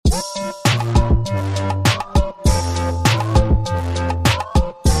What's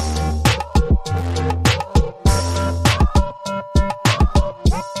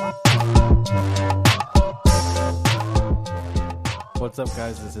up,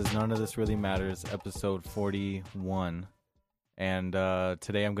 guys? This is None of This Really Matters, episode 41. And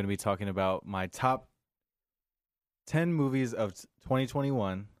today I'm going to be talking about my top 10 movies of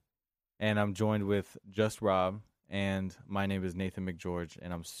 2021. And I'm joined with Just Rob. And my name is Nathan McGeorge.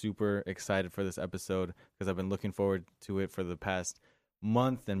 And I'm super excited for this episode because I've been looking forward to it for the past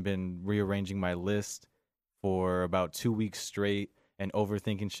month and been rearranging my list for about 2 weeks straight and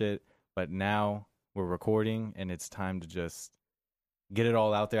overthinking shit. But now we're recording and it's time to just get it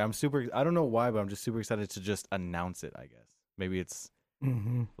all out there. I don't know why, but I'm just super excited to just announce it, I guess. Maybe it's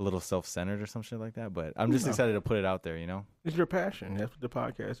a little self-centered or some shit like that, but I'm just excited to put it out there, you know? It's your passion. That's what the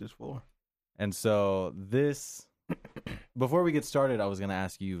podcast is for. And so before we get started, I was going to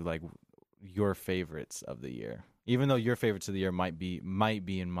ask you, like, your favorites of the year. Even though your favorites of the year might be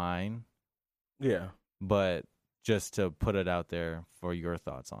in mine. Yeah. But just to put it out there for your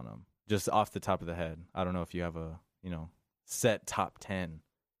thoughts on them. Just off the top of the head. I don't know if you have a, set top 10.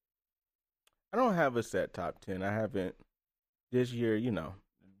 I don't have a set top 10. I haven't this year,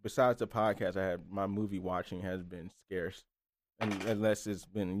 besides the podcast, my movie watching has been scarce, and unless it's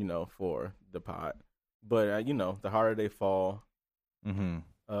been, for the pod. But, The Harder They Fall.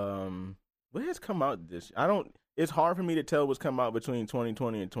 What has come out this it's hard for me to tell what's come out between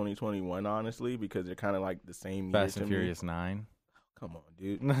 2020 and 2021, honestly, because they're kind of like the same year. Fast and Furious 9. Come on,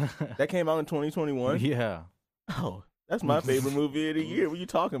 dude. That came out in 2021? Yeah. Oh, that's my favorite movie of the year. What are you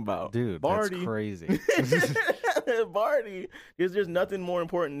talking about? Dude, Barty. That's crazy. Barty. Because there's nothing more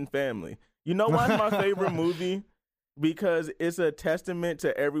important than family. You know why it's my favorite movie? Because it's a testament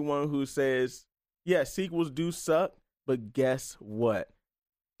to everyone who says, yeah, sequels do suck, but guess what?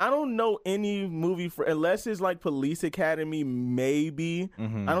 I don't know any movie, unless it's like Police Academy, maybe.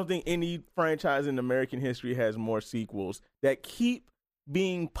 I don't think any franchise in American history has more sequels that keep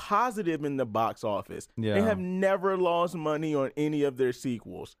being positive in the box office. Yeah. They have never lost money on any of their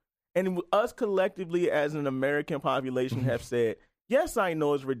sequels. And us collectively as an American population have said, yes, I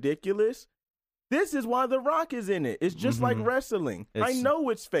know it's ridiculous. This is why The Rock is in it. It's just like wrestling. I know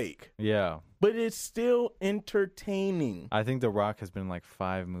it's fake. Yeah. But it's still entertaining. I think The Rock has been in like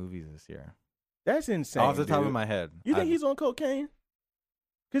 5 movies this year. That's insane. Off the top of my head. You think he's on cocaine?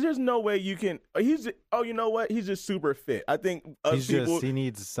 Because there's no way you can. You know what? He's just super fit. I think he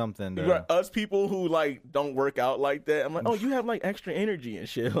needs something. Us people who like don't work out like that. I'm like, oh, you have like extra energy and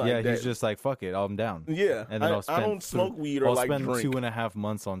shit. Like yeah, that. he's just like, fuck it, I'm down. Yeah, and then I don't smoke weed or I'll like spend drink. 2.5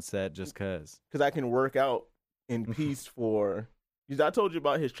 months on set just cause I can work out in peace for. Because I told you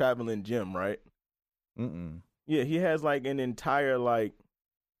about his traveling gym, right? Yeah, he has like an entire like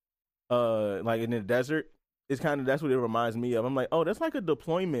in the desert. That's what it reminds me of. I'm like, oh, that's like a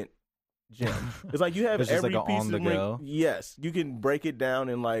deployment gym. It's like you have every like piece of go. Yes, you can break it down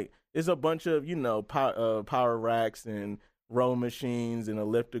and like it's a bunch of power racks and row machines and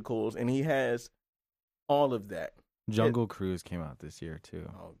ellipticals, and he has all of that. Jungle Cruise came out this year too.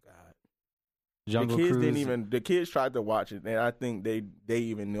 Oh God, Jungle the kids Cruise. didn't even. The kids tried to watch it, and I think they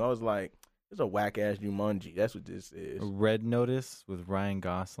even knew. I was like, it's a whack ass Jumanji. That's what this is. Red Notice with Ryan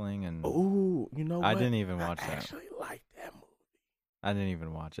Gosling and. Oh, you know what? I didn't even watch that. I actually like that movie. I didn't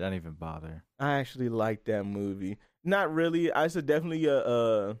even watch it. I didn't even bother. I actually like that movie. Not really. I said definitely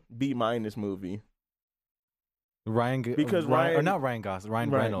a B- movie. Ryan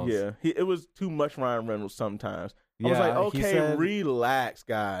Reynolds. Yeah, it was too much Ryan Reynolds sometimes. I was like, okay, relax,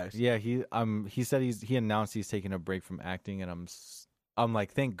 guys. Yeah, he said he announced he's taking a break from acting, and I'm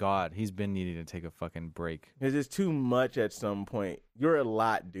like, thank God, he's been needing to take a fucking break. Because it's too much at some point. You're a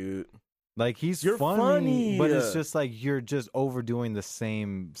lot, dude. Like you're funny, but it's just like you're just overdoing the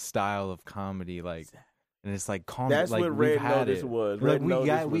same style of comedy, like, and it's like comedy. That's like, what Red Notice was.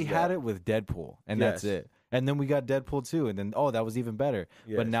 We had it with Deadpool, and that's it. And then we got Deadpool 2, and then that was even better.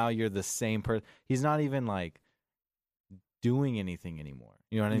 Yes. But now you're the same person. He's not even like doing anything anymore.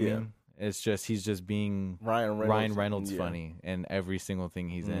 You know what I mean? It's just he's just being Ryan Reynolds funny in every single thing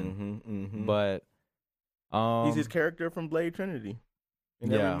he's in. But he's his character from Blade Trinity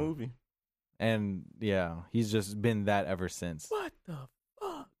in every movie. And he's just been that ever since. What the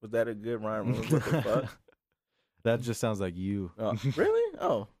fuck? Was that a good Ryan Reynolds? What the fuck? That just sounds like you. Really?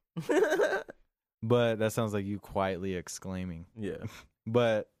 Oh. But that sounds like you quietly exclaiming. Yeah.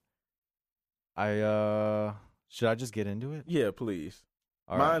 But should I just get into it? Yeah, please.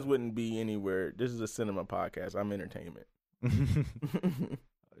 All Mine wouldn't be anywhere. This is a cinema podcast. I'm entertainment.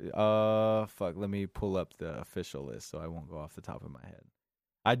 Fuck. Let me pull up the official list so I won't go off the top of my head.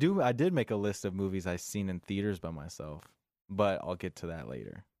 I did make a list of movies I've seen in theaters by myself, but I'll get to that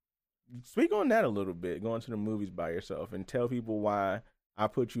later. Speak on that a little bit, going to the movies by yourself, and tell people why I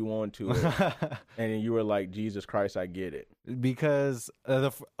put you on to it. And then you were like, Jesus Christ, I get it. Because,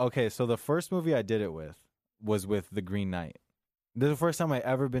 so the first movie I did it with was with The Green Knight. This is the first time I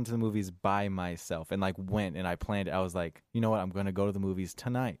ever been to the movies by myself and like went and I planned it. I was like, you know what? I'm going to go to the movies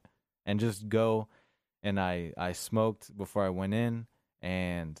tonight and just go. And I smoked before I went in,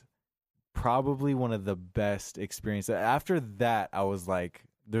 and probably one of the best experiences. After that, I was like,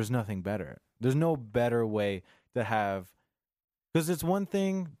 there's nothing better. There's no better way to have, because it's one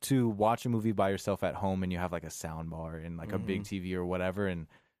thing to watch a movie by yourself at home and you have like a sound bar and like a big TV or whatever and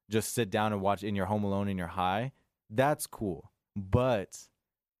just sit down and watch in your home alone and you're high. That's cool. But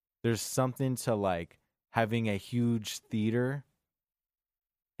there's something to like having a huge theater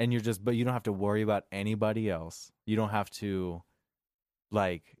and but you don't have to worry about anybody else. You don't have to,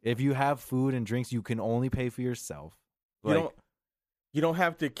 like, if you have food and drinks, you can only pay for yourself. Like, you don't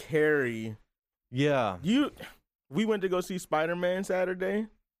have to carry. Yeah. We went to go see Spider-Man Saturday.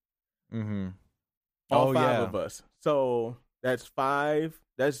 Mm-hmm. All five of us. So that's 5.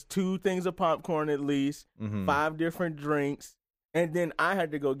 That's 2 things of popcorn at least. 5 different drinks. And then I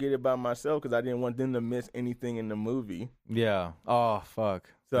had to go get it by myself because I didn't want them to miss anything in the movie. Yeah. Oh, fuck.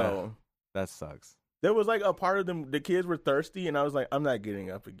 So that sucks. There was like a part of them, the kids were thirsty, and I was like, I'm not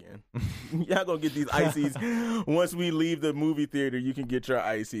getting up again. Y'all gonna get these ices. Once we leave the movie theater, you can get your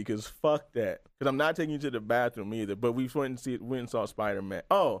icy, because fuck that. Because I'm not taking you to the bathroom either, but we went and saw Spider-Man.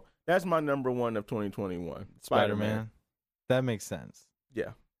 Oh, that's my number 1 of 2021. Spider-Man. That makes sense.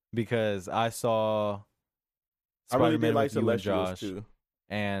 Yeah. Because I saw I really Spider-Man did like with you and Celestials Josh, too.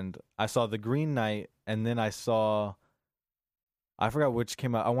 and I saw The Green Knight, and then I saw, I forgot which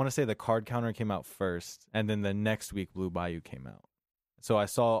came out. I want to say The Card Counter came out first, and then the next week Blue Bayou came out. So I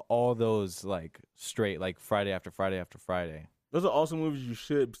saw all those like straight, like Friday after Friday after Friday. Those are awesome movies you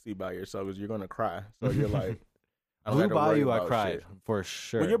should see by yourself, because you're gonna cry. So you're like, Blue Bayou, I cried for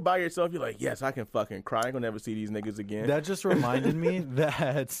sure. When you're by yourself, you're like, yes, I can fucking cry. I ain't gonna never see these niggas again. That just reminded me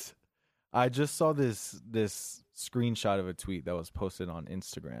that I just saw this screenshot of a tweet that was posted on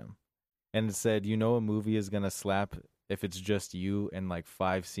Instagram, and it said, you know, a movie is gonna slap if it's just you and like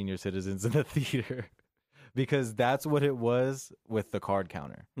 5 senior citizens in the theater. Because that's what it was with The Card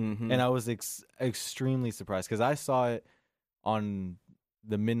Counter. And I was extremely surprised because I saw it on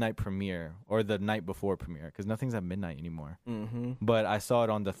the midnight premiere or the night before premiere, because nothing's at midnight anymore. But I saw it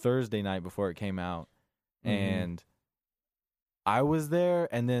on the Thursday night before it came out, and I was there,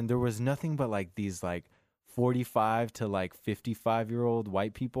 and then there was nothing but like these like 45 to like 55-year-old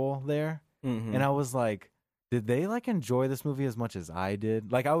white people there. And I was like, did they like enjoy this movie as much as I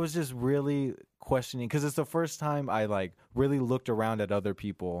did? Like, I was just really questioning, because it's the first time I like really looked around at other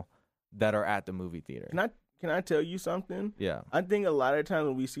people that are at the movie theater. Can I tell you something? Yeah. I think a lot of times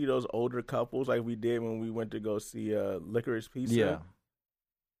when we see those older couples, like we did when we went to go see Licorice Pizza, Yeah.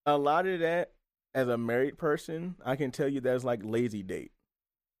 a lot of that, as a married person, I can tell you that's like lazy date.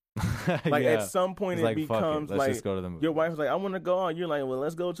 Like at some point It's it like, fuck it, becomes let's like just go to the movie. your wife's like, I want to go on. You're like, well,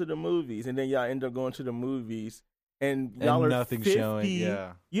 let's go to the movies, and then y'all end up going to the movies, and y'all are nothing 50. showing.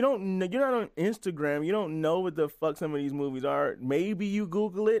 Yeah. You don't know, you're not on Instagram. You don't know what the fuck some of these movies are. Maybe you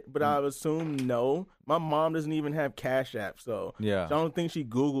Google it, but I would assume no. My mom doesn't even have Cash App, so Yeah. I don't think she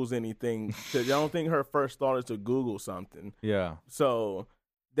Googles anything. I don't think her first thought is to Google something. Yeah. So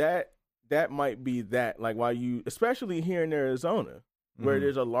that might be that. Like, why you, especially here in Arizona, where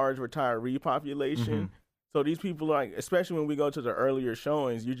there's a large retiree population. So these people, like, especially when we go to the earlier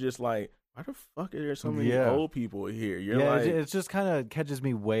showings, you're just like, why the fuck are there so many old people here? You're like, it just kind of catches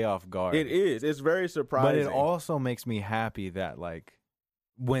me way off guard. it is. It's very surprising. But it also makes me happy that, like,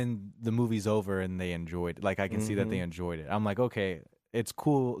 when the movie's over and they enjoyed it, like, I can see that they enjoyed it. I'm like, okay, it's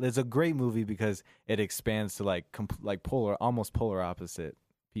cool. It's a great movie because it expands to, like, almost polar opposite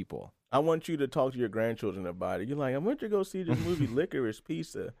people. I want you to talk to your grandchildren about it. You're like, I went to go see this movie, Licorice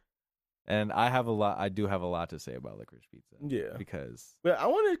Pizza. And I do have a lot to say about Licorice Pizza. Yeah. Because. But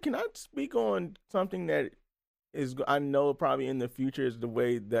can I speak on something that is, I know probably in the future, is the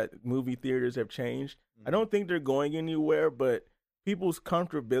way that movie theaters have changed. I don't think they're going anywhere, but people's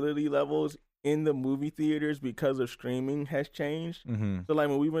comfortability levels in the movie theaters because of streaming has changed. So like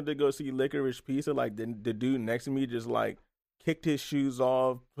when we went to go see Licorice Pizza, like the dude next to me just like kicked his shoes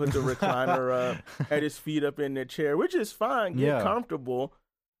off, put the recliner up, had his feet up in the chair, which is fine, get comfortable.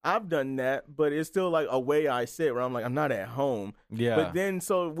 I've done that, but it's still like a way I sit where I'm like, I'm not at home. Yeah. But then,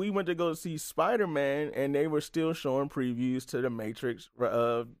 so we went to go see Spider-Man, and they were still showing previews to The Matrix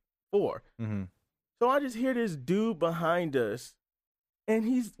 4. So I just hear this dude behind us, and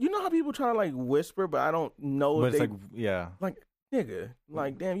he's, you know how people try to like whisper, but I don't know But if it's they like, yeah. like, nigga,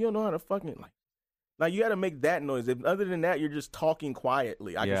 like, damn, you don't know how to fucking like you got to make that noise. If other than that, you're just talking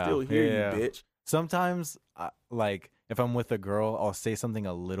quietly. I can still hear you, bitch. Sometimes, like if I'm with a girl, I'll say something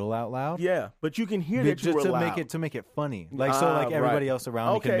a little out loud. Yeah, but you can hear that you just were to loud. make it funny. Like so, like everybody else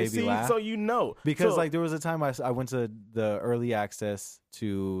around me can maybe laugh. So you know, because like there was a time I went to the early access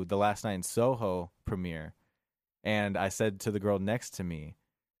to the Last Night in Soho premiere, and I said to the girl next to me,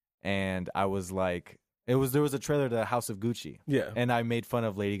 and I was like, there was a trailer to House of Gucci, and I made fun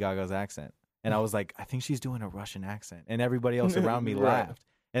of Lady Gaga's accent, and I was like, I think she's doing a Russian accent, and everybody else around me laughed.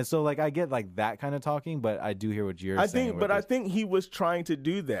 And so, like, I get like that kind of talking, but I do hear what you're saying. I think he was trying to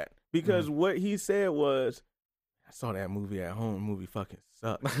do that because what he said was, I saw that movie at home. Movie fucking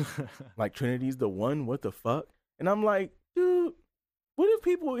sucks. Like Trinity's the one. What the fuck? And I'm like, dude, what if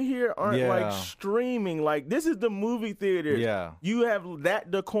people here aren't like streaming? Like, this is the movie theater. Yeah, you have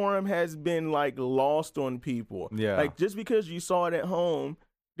that decorum has been like lost on people. Yeah, like just because you saw it at home.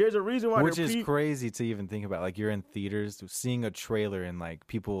 There's a reason why, which is crazy to even think about. Like you're in theaters, seeing a trailer, and like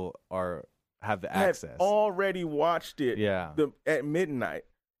people have the access. Already watched it. Yeah, at midnight,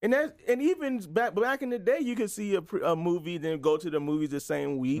 and even back in the day, you could see a movie, then go to the movies the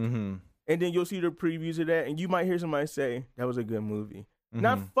same week, and then you'll see the previews of that, and you might hear somebody say that was a good movie.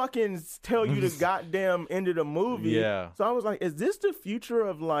 Not fucking tell you the goddamn end of the movie. Yeah. So I was like, is this the future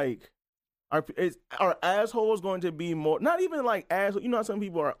of like? Are assholes going to be more? Not even like assholes. You know how some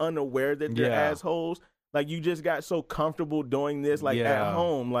people are unaware that they're assholes. Like you just got so comfortable doing this, like at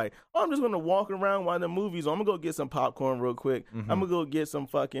home. Like, oh, I'm just gonna walk around while the movie's on. I'm gonna go get some popcorn real quick. I'm gonna go get some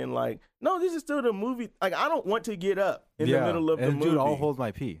fucking like. No, this is still the movie. Like I don't want to get up in the middle of the movie. Dude, I'll hold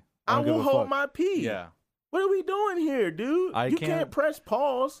my pee. I will hold my pee. Yeah. What are we doing here, dude? You can't press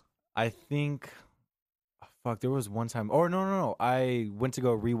pause. I think. Fuck, there was one time. Oh no! I went to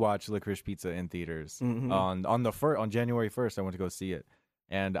go rewatch Licorice Pizza in theaters on January 1st. I went to go see it,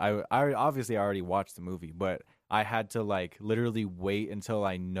 and I obviously already watched the movie, but I had to like literally wait until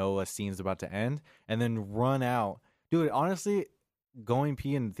I know a scene's about to end, and then run out. Dude, honestly, going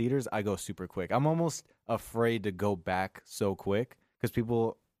pee in theaters, I go super quick. I'm almost afraid to go back so quick because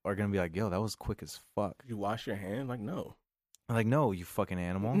people are gonna be like, "Yo, that was quick as fuck." You wash your hands? Like no. I'm like, no, you fucking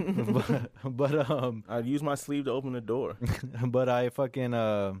animal. but I'd use my sleeve to open the door. But I fucking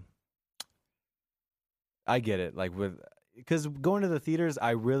I get it. Like because going to the theaters,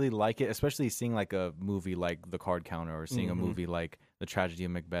 I really like it, especially seeing like a movie like The Card Counter or seeing a movie like The Tragedy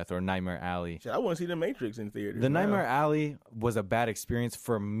of Macbeth or Nightmare Alley. I want to see The Matrix in theaters. The Nightmare Alley was a bad experience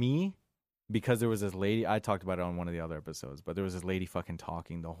for me. Because there was this lady, I talked about it on one of the other episodes, but there was this lady fucking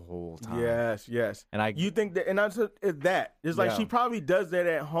talking the whole time. Yes. And you think that, and I said that it's like she probably does that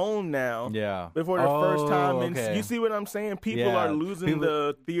at home now. Yeah. Before the first time, and you see what I'm saying? People are losing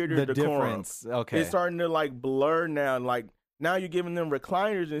the theater decorum. Difference. Okay. It's starting to like blur now. Like now you're giving them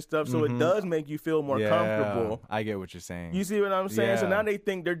recliners and stuff, so it does make you feel more comfortable. I get what you're saying. You see what I'm saying? So now they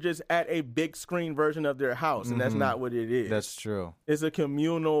think they're just at a big screen version of their house, and that's not what it is. That's true. It's a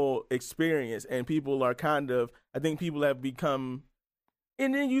communal experience, and people are I think people have become,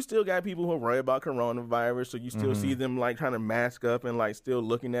 and then you still got people who worry about coronavirus, so you still see them like trying to mask up and like still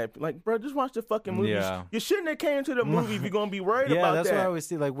looking at, like, bro, just watch the fucking movie. Yeah. You shouldn't have came to the movie if you're going to be worried about that. Yeah, that's what I always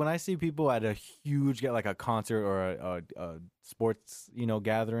see. Like when I see people at a huge, like a concert or a sports,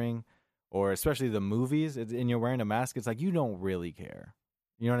 gathering, or especially the movies, and you're wearing a mask, it's like you don't really care.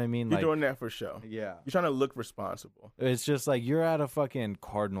 You know what I mean? You're doing that for show. Yeah. You're trying to look responsible. It's just like you're at a fucking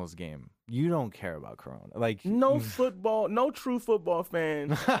Cardinals game. You don't care about Corona. Like no true football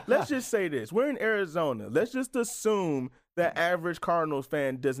fan. Let's just say this. We're in Arizona. Let's just assume the average Cardinals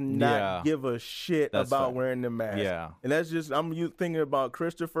fan does not give a shit about wearing the mask. Yeah. And that's just, I'm thinking about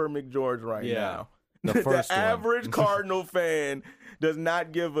Christopher McGeorge right now. The average Cardinal fan does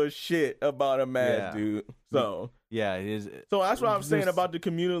not give a shit about a mask, dude. So yeah, it is. So that's what I'm saying about the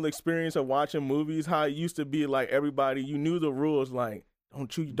communal experience of watching movies. How it used to be like everybody, you knew the rules. Like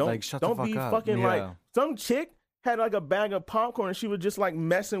don't be fucking like some chick had like a bag of popcorn and she was just like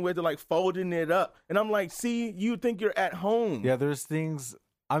messing with it, like folding it up. And I'm like, see, you think you're at home? Yeah, there's things.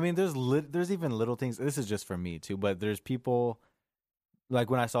 I mean, there's even little things. This is just for me too, but there's people. Like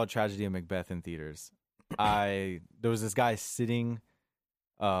when I saw Tragedy of Macbeth in theaters, there was this guy sitting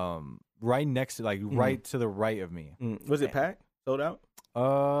right next to, right to the right of me. Was it packed? Sold out?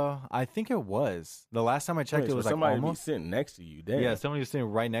 I think it was. The last time I checked, it was like somebody almost sitting next to you. Damn. Yeah, somebody was sitting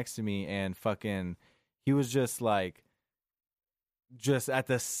right next to me, and fucking, he was just like just at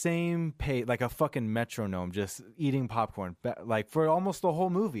the same pace, like a fucking metronome, just eating popcorn, like for almost the whole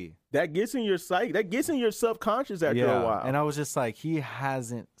movie. That gets in your psyche. That gets in your subconscious after a while. And I was just like, he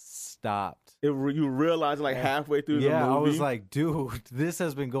hasn't stopped. You realize like halfway through the movie. Yeah, I was like, dude, this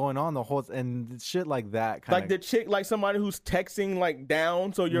has been going on the whole and shit like that. Like the chick, like somebody who's texting like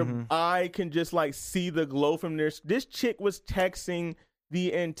down so your eye can just like see the glow from there. This chick was texting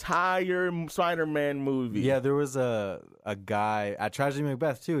the entire Spider-Man movie. Yeah, there was a guy at Tragedy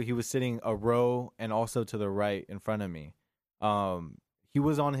Macbeth too. He was sitting a row and also to the right in front of me. He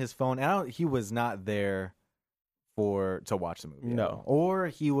was on his phone. And he was not there to watch the movie. No, or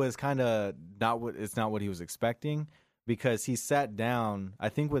he was kind of it's not what he was expecting, because he sat down, I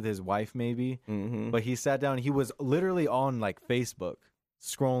think with his wife maybe, but he sat down. He was literally on like Facebook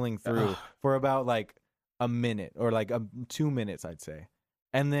scrolling through for about like a minute or like 2 minutes, I'd say.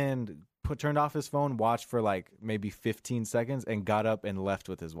 And then turned off his phone, watched for like maybe 15 seconds, and got up and left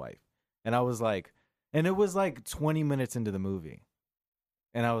with his wife. And I was like, and it was like 20 minutes into the movie.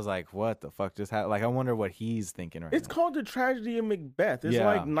 And I was like, what the fuck just happened? Like, I wonder what he's thinking right now. It's called The Tragedy of Macbeth. It's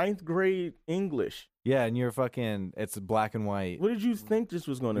like 9th grade English. Yeah, and it's black and white. What did you think this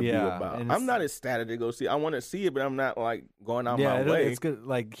was going to be about? I'm not ecstatic to go see it. I want to see it, but I'm not like going out my way. It's good.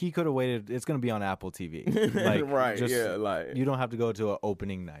 Like, he could have waited. It's going to be on Apple TV. Like, right, like you don't have to go to an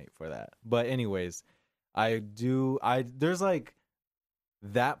opening night for that. But anyways, there's like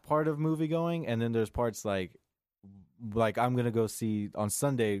that part of movie going, and then there's parts like I'm going to go see on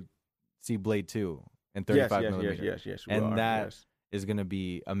Sunday, see Blade 2 in 35 millimeter. Yes. And that is going to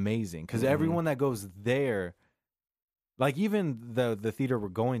be amazing, because everyone that goes there, like even the theater we're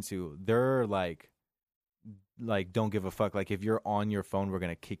going to, they're like don't give a fuck. Like, if you're on your phone, we're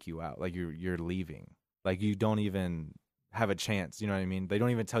going to kick you out. Like, you're leaving. Like, you don't even have a chance. You know what I mean? They don't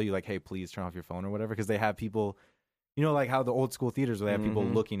even tell you like, hey, please turn off your phone or whatever, because they have people, you know, like how the old school theaters where they have people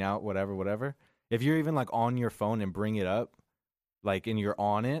looking out, whatever. If you're even like on your phone and bring it up, like, and you're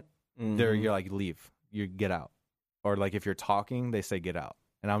on it, you're like, leave, you get out. Or like if you're talking, they say get out.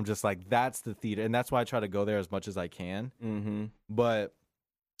 And I'm just like, that's the theater. And that's why I try to go there as much as I can. But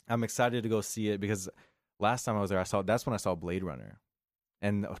I'm excited to go see it, because last time I was there, that's when I saw Blade Runner.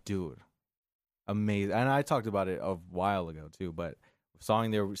 And dude, amazing. And I talked about it a while ago too, but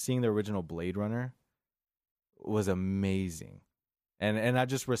seeing the original Blade Runner was amazing. And I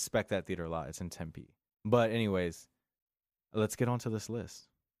just respect that theater a lot. It's in Tempe. But anyways, let's get onto this list.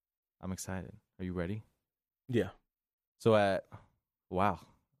 I'm excited. Are you ready? Yeah. So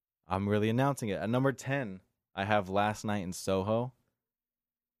I'm really announcing it. At number 10, I have Last Night in Soho.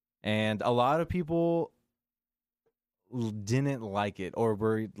 And a lot of people didn't like it or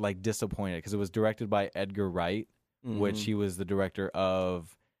were like disappointed, because it was directed by Edgar Wright, which he was the director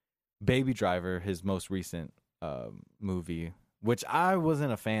of Baby Driver, his most recent movie, which I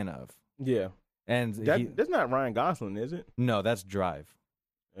wasn't a fan of. Yeah. And that's not Ryan Gosling, is it? No, that's Drive.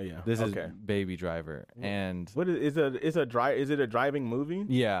 Yeah. This is Baby Driver. And what is it a driving movie?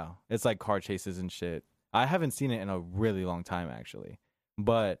 Yeah. It's like car chases and shit. I haven't seen it in a really long time, actually.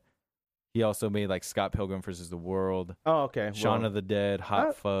 But he also made like Scott Pilgrim vs. the World. Oh, okay. Shaun of the Dead,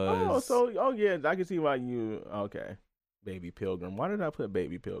 Hot Fuzz. Yeah, I can see why Baby Pilgrim. Why did I put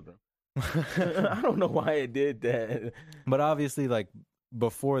Baby Pilgrim? I don't know why it did that. But obviously, like,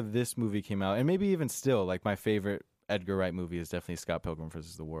 before this movie came out, and maybe even still, like, my favorite Edgar Wright movie is definitely Scott Pilgrim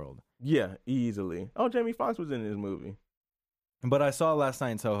vs. the World. Yeah, easily. Oh, Jamie Foxx was in this movie. But I saw Last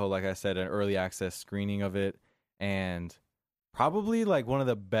Night in Soho, like I said, an early access screening of it, and probably like one of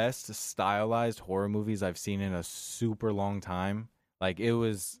the best stylized horror movies I've seen in a super long time. Like, it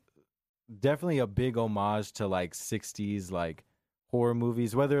was definitely a big homage to like 60s like horror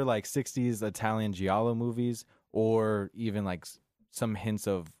movies, whether like 60s Italian giallo movies or even like some hints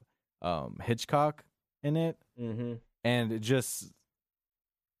of Hitchcock in it. And it just,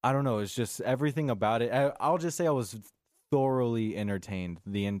 I don't know, it's just everything about it. I'll just say I was thoroughly entertained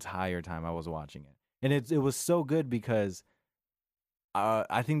the entire time I was watching it. And it was so good because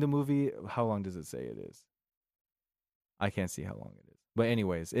I think the movie, how long does it say it is? I can't see how long it is. But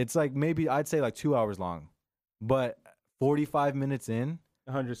anyways, it's like maybe I'd say like 2 hours long. But 45 minutes in,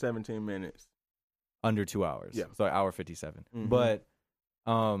 117 minutes, under 2 hours. Yeah. So hour 57. But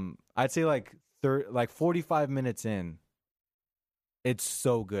I'd say like 45 minutes in, it's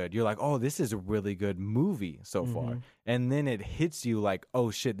so good. You're like, oh, this is a really good movie so far. And then it hits you like,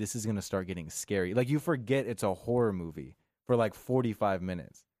 oh shit, this is going to start getting scary. Like, you forget it's a horror movie for like 45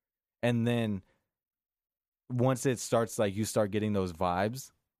 minutes. And then once it starts, like, you start getting those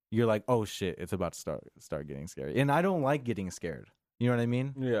vibes, you're like, oh shit, it's about to start getting scary. And I don't like getting scared. You know what I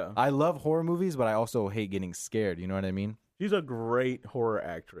mean? Yeah. I love horror movies, but I also hate getting scared. You know what I mean? She's a great horror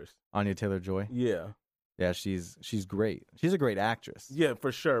actress. Anya Taylor-Joy. Yeah. Yeah, she's great. She's a great actress. Yeah,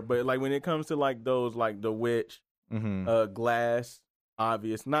 for sure. But like when it comes to like those like The Witch, Glass,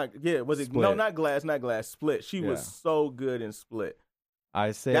 obvious. Not was it Split. no, not Glass, Split. She was so good in Split.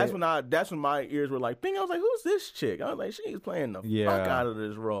 I say that's when my ears were like ping. I was like, who's this chick? I was like, she's playing the fuck out of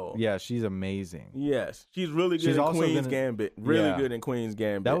this role. Yeah, she's amazing. Yes. She's really good in Queen's Gambit. Really good in Queen's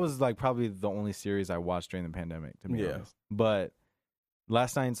Gambit. That was like probably the only series I watched during the pandemic, to be honest. But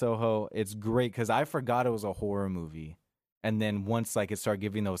Last Night in Soho, it's great because I forgot it was a horror movie. And then once like it started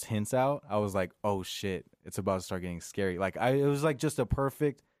giving those hints out, I was like, oh shit, it's about to start getting scary. Like it was like just a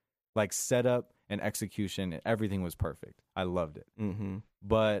perfect like setup and execution. Everything was perfect. I loved it. Mm-hmm.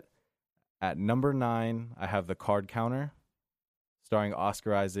 But at number 9, I have The Card Counter, starring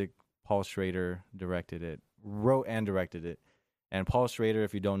Oscar Isaac. Paul Schrader wrote and directed it. And Paul Schrader,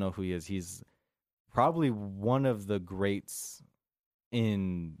 if you don't know who he is, he's probably one of the greats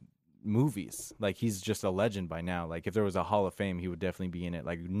in movies. Like he's just a legend by now. Like if there was a Hall of Fame, he would definitely be in it,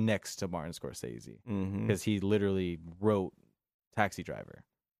 like next to Martin Scorsese, because he literally wrote Taxi Driver,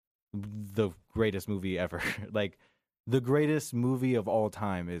 the greatest movie ever. Like the greatest movie of all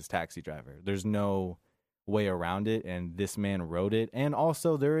time is Taxi Driver. There's no way around it, and this man wrote it. And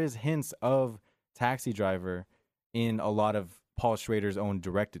also there is hints of Taxi Driver in a lot of Paul Schrader's own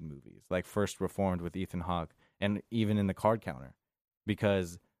directed movies, like First Reformed with Ethan Hawke, and even in The Card Counter,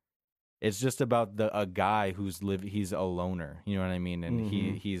 because it's just about a guy he's a loner, you know what I mean? And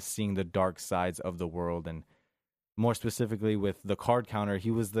he's seeing the dark sides of the world. And more specifically with The Card Counter,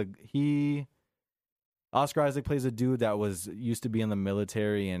 Oscar Isaac plays a dude that used to be in the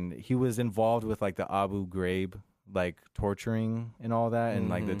military, and he was involved with like the Abu Ghraib, like torturing and all that, and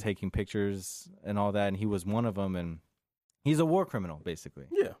like the taking pictures and all that. And he was one of them, and he's a war criminal basically.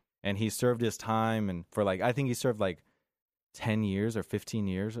 Yeah. And he served his time, and for like, I think he served like 10 years or 15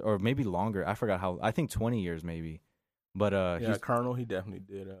 years or maybe longer. I forgot I think 20 years maybe. But Colonel, he definitely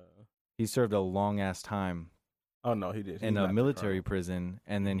did. He served a long ass time. Oh no, he did. In a military prison,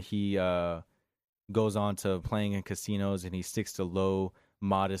 and then he goes on to playing in casinos, and he sticks to low,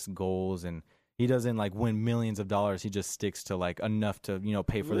 modest goals, and he doesn't like win millions of dollars. He just sticks to like enough to,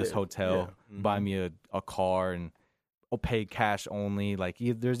 pay for this hotel, buy me a car, and pay cash only. Like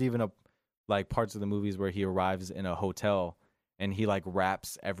there's even like parts of the movies where he arrives in a hotel and he like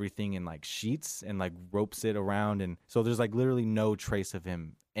wraps everything in like sheets and like ropes it around, and so there's like literally no trace of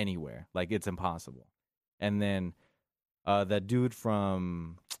him anywhere. Like it's impossible. And then that dude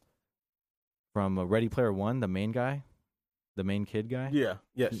from Ready Player One, the main kid guy. Yeah.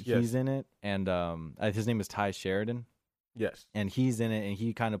 Yes. He's in it, and his name is Ty Sheridan. Yes. And he's in it, and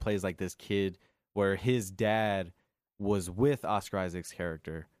he kind of plays like this kid where his dad was with Oscar Isaac's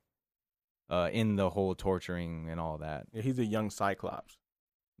character in the whole torturing and all that. Yeah, he's a young Cyclops.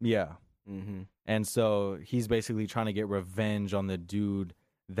 Yeah. And so he's basically trying to get revenge on the dude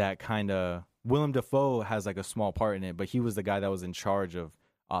that kind of... Willem Dafoe has like a small part in it, but he was the guy that was in charge of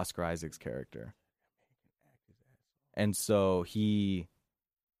Oscar Isaac's character. And so he...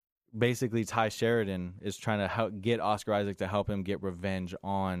 Basically, Ty Sheridan is trying to get Oscar Isaac to help him get revenge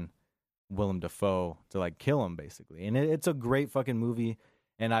on Willem Dafoe to like kill him, basically. And it's a great fucking movie.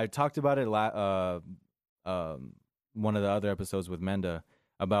 And I talked about it one of the other episodes with Menda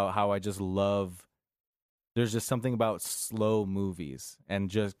about how I just love... There's just something about slow movies, and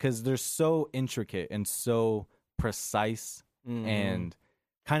just because they're so intricate and so precise, and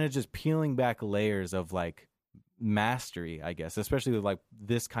kind of just peeling back layers of like mastery, I guess, especially with like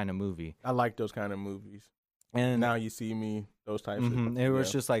this kind of movie. I like those kind of movies. And Now You See Me, those types of... It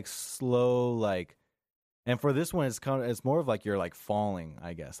was just like slow, like... And for this one, it's more of like you're like falling,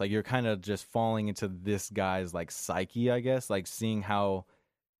 I guess. Like you're kind of just falling into this guy's like psyche, I guess. Like seeing how...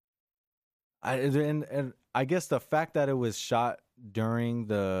 And I guess the fact that it was shot during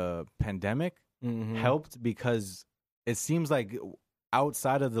the pandemic helped, because it seems like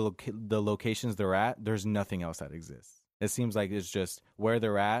outside of the locations they're at, there's nothing else that exists. It seems like it's just where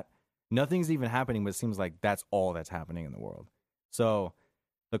they're at. Nothing's even happening, but it seems like that's all that's happening in the world. So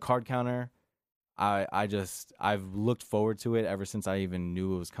The Card Counter, I've looked forward to it ever since I even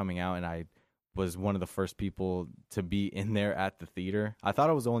knew it was coming out, and I was one of the first people to be in there at the theater. I thought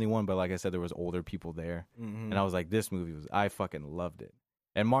I was the only one, but like I said, there was older people there. And I was like, this movie I fucking loved it.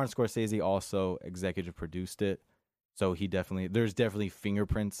 And Martin Scorsese also executive produced it. So there's definitely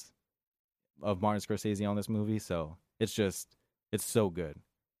fingerprints of Martin Scorsese on this movie. So it's so good.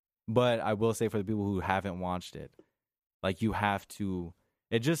 But I will say, for the people who haven't watched it, like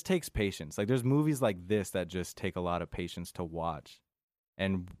it just takes patience. Like there's movies like this that just take a lot of patience to watch.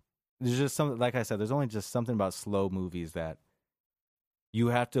 And there's just something, like I said, there's only just something about slow movies that you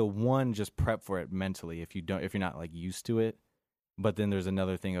have to, one, just prep for it mentally if you're not like used to it. But then there's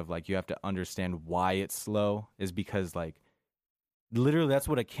another thing of like you have to understand why it's slow, is because like literally that's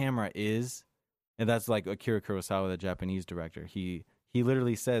what a camera is. And that's like Akira Kurosawa, the Japanese director. He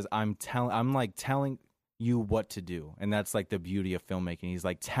literally says, I'm like telling you what to do. And that's like the beauty of filmmaking. He's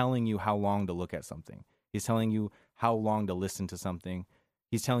like telling you how long to look at something. He's telling you how long to listen to something.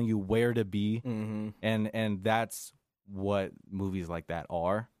 He's telling you where to be. Mm-hmm. And that's what movies like that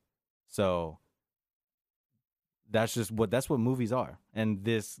are. So that's what movies are. And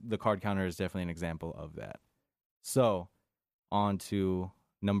the Card Counter is definitely an example of that. So on to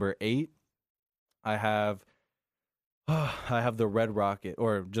number 8. I have the Red Rocket,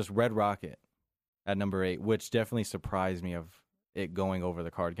 or just Red Rocket at number 8, which definitely surprised me of it going over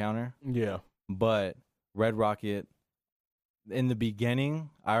the Card Counter. Yeah. But Red Rocket, in the beginning,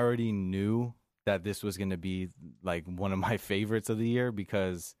 I already knew that this was going to be like one of my favorites of the year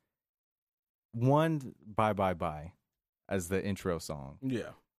because one, Bye Bye Bye as the intro song. Yeah.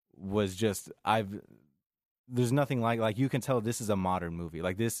 Was just, there's nothing like you can tell this is a modern movie.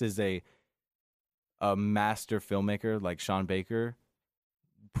 Like this is a master filmmaker like Sean Baker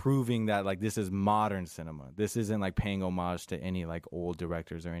proving that like this is modern cinema. This isn't like paying homage to any like old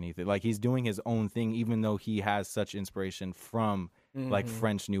directors or anything. Like he's doing his own thing, even though he has such inspiration from like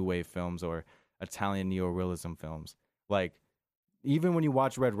French New Wave films or Italian neorealism films. Like even when you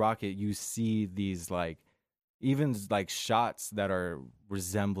watch Red Rocket, you see these like even like shots that are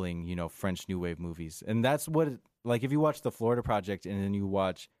resembling, you know, French New Wave movies. And that's what like if you watch The Florida Project and then you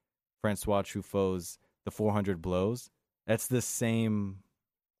watch Francois Truffaut's The 400 Blows, that's the same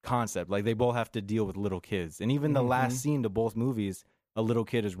concept. Like they both have to deal with little kids. And even the last scene to both movies, a little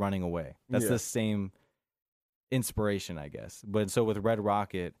kid is running away. That's the same inspiration, I guess. But so with Red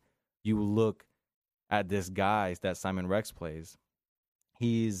Rocket, you look at this guy that Simon Rex plays.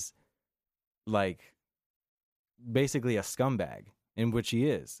 He's like basically a scumbag, in which he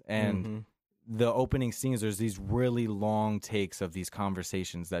is. And the opening scenes, there's these really long takes of these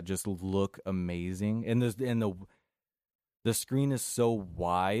conversations that just look amazing. And the screen is so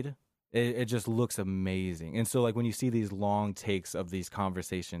wide, it just looks amazing. And so like when you see these long takes of these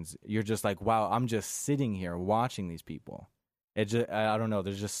conversations, you're just like, wow, I'm just sitting here watching these people. It just, I don't know,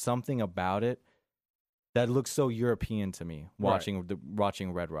 there's just something about it that looks so European to me watching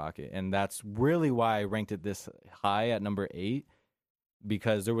Red Rocket. And that's really why I ranked it this high at number 8,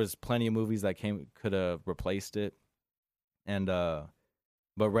 because there was plenty of movies that could have replaced it. And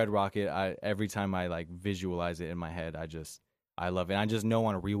but Red Rocket, every time I like visualize it in my head, I love it. And I just know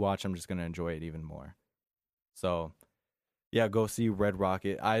on a rewatch I'm just going to enjoy it even more. So, yeah, go see Red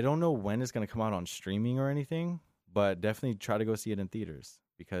Rocket. I don't know when it's going to come out on streaming or anything, but definitely try to go see it in theaters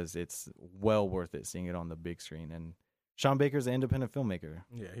because it's well worth it seeing it on the big screen. And Sean Baker's an independent filmmaker.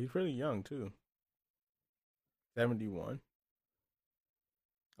 Yeah, he's really young too. 71.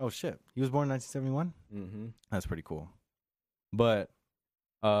 Oh, shit. He was born in 1971? Mm-hmm. That's pretty cool. But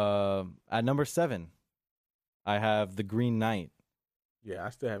at number 7, I have The Green Knight. Yeah, I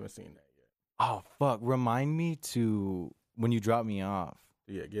still haven't seen that yet. Oh, fuck. Remind me to, when you drop me off.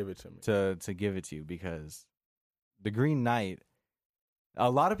 Yeah, give it to me. To give it to you, because The Green Knight, a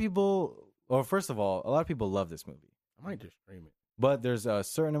lot of people, or first of all, a lot of people love this movie. I might just stream it. But there's a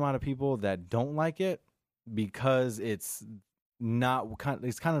certain amount of people that don't like it because it's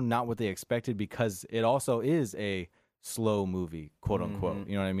kind of not what they expected, because it also is a slow movie, quote unquote.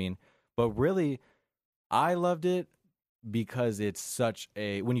 You know what I mean? But really, I loved it because it's such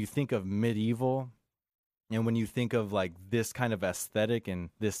a, when you think of medieval and when you think of like this kind of aesthetic and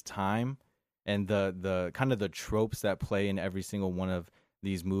this time and the kind of the tropes that play in every single one of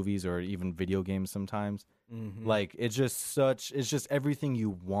these movies or even video games sometimes, like it's just everything you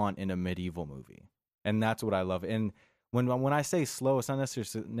want in a medieval movie. And that's what I love. And when I say slow, it's not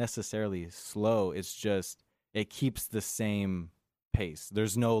necessarily slow. It's just, it keeps the same pace.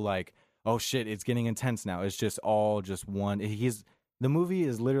 There's no like, oh shit, it's getting intense now. It's just all just one. The movie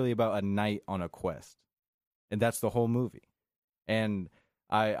is literally about a knight on a quest, and that's the whole movie. And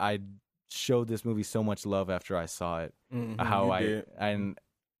I showed this movie so much love after I saw it. How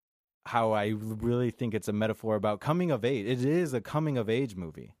I really think it's a metaphor about coming of age. It is a coming of age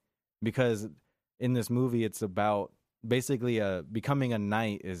movie, because in this movie it's about basically becoming a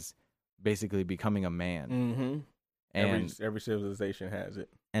knight is basically becoming a man. And every civilization has it.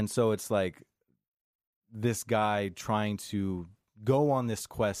 And so it's like this guy trying to go on this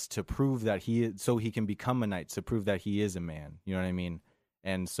quest to prove that so he can become a knight, to prove that he is a man. You know what I mean?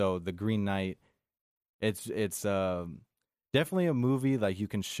 And so the Green Knight, it's definitely a movie like you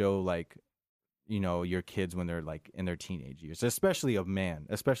can show like, your kids when they're like in their teenage years, especially a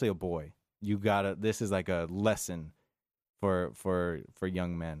boy. This is like a lesson for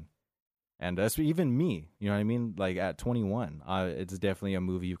young men. And that's even me, you know what I mean? Like at 21, it's definitely a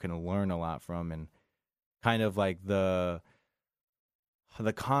movie you can learn a lot from, and kind of like the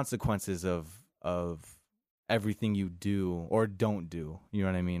consequences of everything you do or don't do. You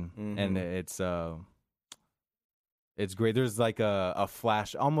know what I mean? Mm-hmm. And it's great. There's like a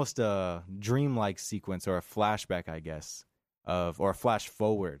flash, almost a dreamlike sequence or a flashback, I guess, or a flash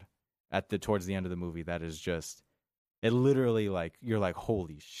forward towards the end of the movie. That is just, it literally like, you're like,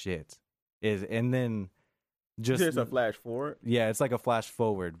 holy shit. And then just a flash forward. Yeah, it's like a flash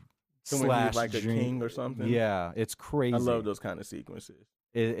forward slash like dream. A king or something. Yeah, it's crazy. I love those kind of sequences.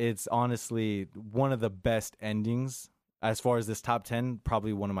 It's honestly one of the best endings as far as this top 10.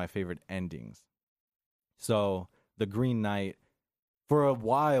 Probably one of my favorite endings. So The Green Knight, for a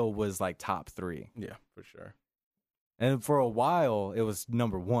while, was like top 3. Yeah, for sure. And for a while, it was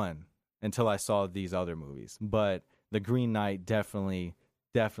number 1 until I saw these other movies. But The Green Knight definitely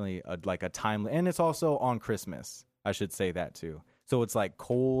like a timely, and it's also on Christmas. I should say that too. So it's like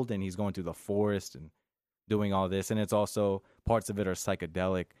cold, and he's going through the forest and doing all this, and it's also parts of it are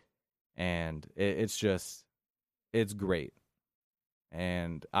psychedelic, and it's great.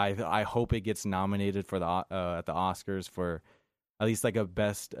 And I hope it gets nominated for at the Oscars for at least like a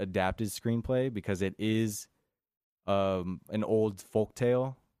best adapted screenplay, because it is an old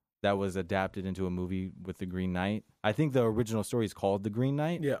folktale that was adapted into a movie with The Green Knight. I think the original story is called The Green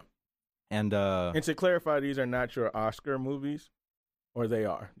Knight. Yeah. And to clarify, these are not your Oscar movies, or they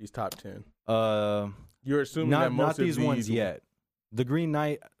are these top 10. You're assuming that most not these of ones yet. The Green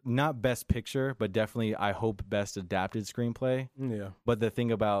Knight, not best picture, but definitely I hope best adapted screenplay. Yeah. But the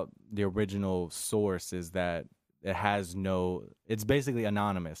thing about the original source is that it's basically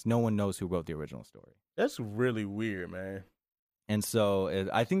anonymous. No one knows who wrote the original story. That's really weird, man. And so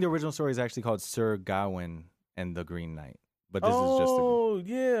I think the original story is actually called Sir Gawain and the Green Knight. But this is just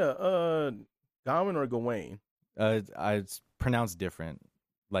Gawain or Gawain? It's pronounced different.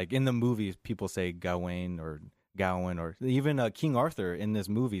 Like in the movies, people say Gawain, or even King Arthur in this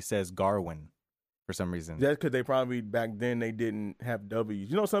movie says Garwin for some reason. That's because they probably back then they didn't have W's.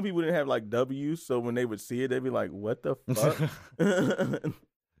 You know, some people didn't have like W's, so when they would see it, they'd be like, "What the fuck?"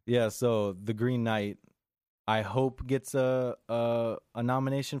 Yeah. So The Green Knight, I hope gets a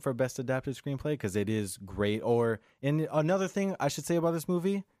nomination for best adapted screenplay, because it is great. And another thing I should say about this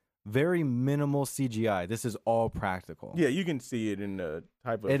movie, very minimal CGI. This is all practical. Yeah, you can see it in the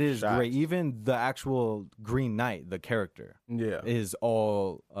type of It is shots. great. Even the actual Green Knight, the character, is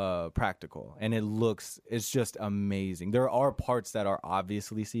all practical. And it's just amazing. There are parts that are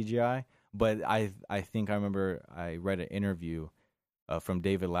obviously CGI, but I think I remember I read an interview from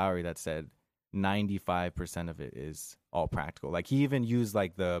David Lowery that said 95% of it is all practical. Like he even used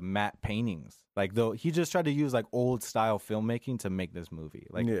like the matte paintings. Like though he just tried to use like old style filmmaking to make this movie.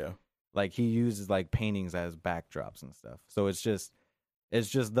 Like he uses like paintings as backdrops and stuff. So it's just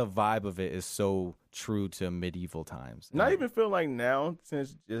the vibe of it is so true to medieval times. And I even feel like now,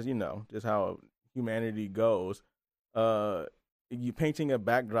 since just how humanity goes, you painting a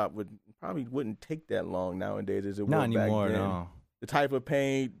backdrop wouldn't take that long nowadays as it not would anymore. back then. No. The type of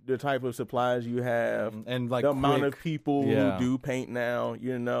paint, the type of supplies you have, and like the amount of people yeah. who do paint now,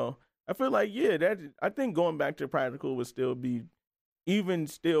 I feel like I think going back to practical would still be even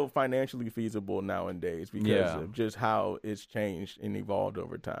still financially feasible nowadays because of just how it's changed and evolved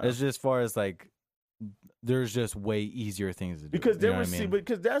over time. It's just as far as like there's just way easier things to do. Because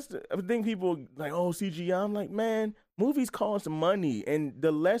because that's the thing, people like, oh, CGI. I'm like, man, movies cost money, and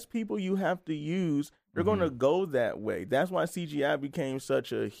the less people you have to use, they're going to go that way. That's why CGI became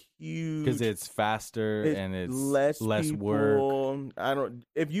such a huge, because it's faster and it's less people, work.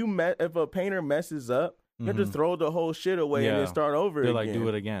 If a painter messes up, you have to throw the whole shit away and then start over again. Like, do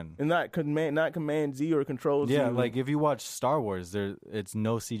it again. And not command Z or control Z. Yeah, like if you watch Star Wars, it's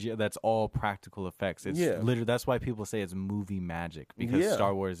no CGI. That's all practical effects. It's literally, that's why people say it's movie magic, because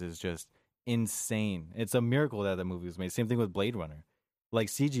Star Wars is just insane. It's a miracle that the movie was made. Same thing with Blade Runner. Like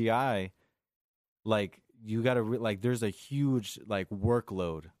CGI, like you got to there's a huge like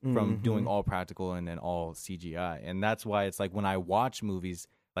workload from doing all practical and then all CGI. And that's why it's like when I watch movies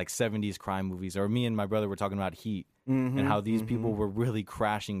like 70s crime movies, or me and my brother were talking about Heat and how these people were really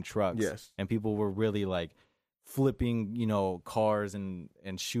crashing trucks and people were really like flipping, cars and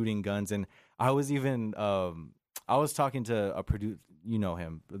shooting guns. And I was even, I was talking to a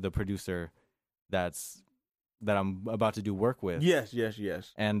the producer that I'm about to do work with. Yes.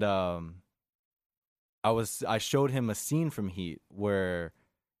 And I showed him a scene from Heat where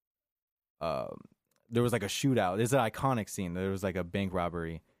there was like a shootout. It's an iconic scene. There was like a bank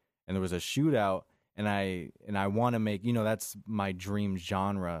robbery, and there was a shootout. And I want to make, that's my dream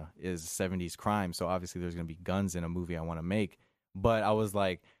genre is 70s crime. So obviously there's going to be guns in a movie I want to make. But I was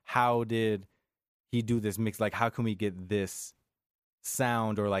like, how did he do this mix? Like, how can we get this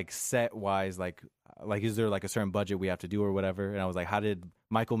sound or like set wise? Like is there like a certain budget we have to do or whatever? And I was like, how did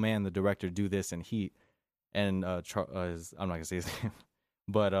Michael Mann, the director, do this in Heat? And I'm not going to say his name,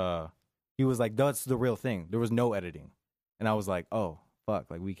 but he was like, that's the real thing. There was no editing. And I was like, oh,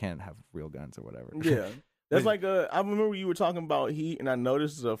 fuck, like we can't have real guns or whatever. Yeah. That's like I remember you were talking about Heat, and I know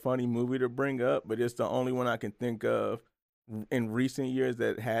this is a funny movie to bring up, but it's the only one I can think of in recent years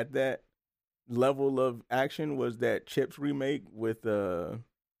that had that level of action was that Chips remake with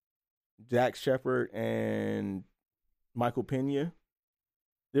Jack Shepard and Michael Pena.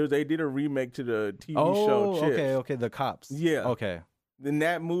 They did a remake to the TV show Chips. Okay, the cops. Yeah. Okay. In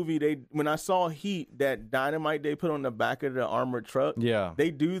that movie, when I saw Heat, that dynamite they put on the back of the armored truck, yeah, they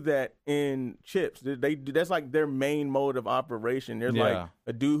do that in Chips. That's like their main mode of operation. There's like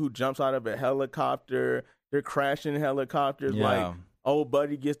a dude who jumps out of a helicopter. They're crashing helicopters. Yeah. Like old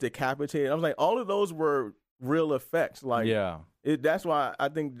buddy gets decapitated. I was like, all of those were real effects. Like, that's why I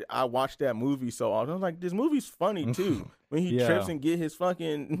think I watched that movie so often. I was like, this movie's funny too. When he trips and get his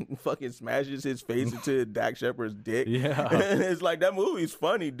fucking smashes his face into Dak Shepard's dick. Yeah. It's like, that movie's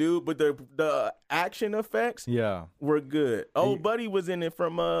funny, dude. But the action effects were good. Old buddy was in it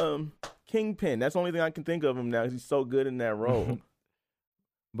from Kingpin. That's the only thing I can think of him now. He's so good in that role.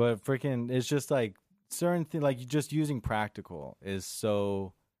 But freaking, it's just like certain things, like just using practical is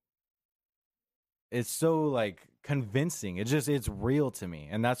so... It's so like convincing. It's real to me.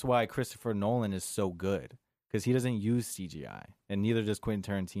 And that's why Christopher Nolan is so good. Because he doesn't use CGI. And neither does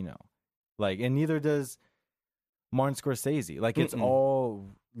Quentin Tarantino. Like, and neither does Martin Scorsese. Like, it's all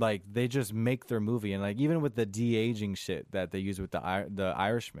like they just make their movie. And like even with the de-aging shit that they use with the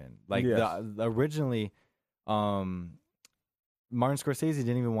Irishman. Like originally Martin Scorsese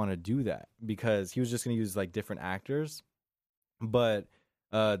didn't even want to do that because he was just gonna use like different actors. But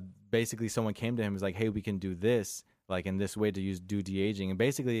basically someone came to him and was like, hey, we can do this like in this way to do de-aging. And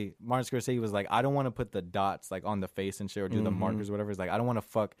basically Martin Scorsese was like, I don't want to put the dots like on the face and shit or do the markers or whatever. It's like, I don't want to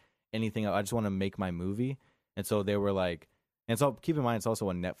fuck anything up. I just want to make my movie. And so they were like, and so keep in mind, it's also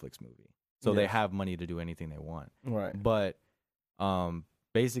a Netflix movie. So they have money to do anything they want. Right. But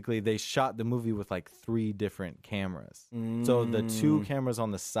basically they shot the movie with like 3 different cameras. So the 2 cameras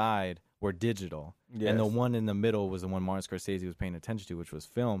on the side were digital. And the one in the middle was the one Martin Scorsese was paying attention to, which was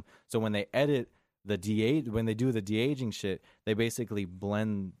film. So when they edit when they do the de-aging shit, they basically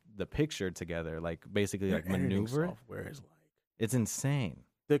blend the picture together, like basically like maneuver. Software is like, it's insane.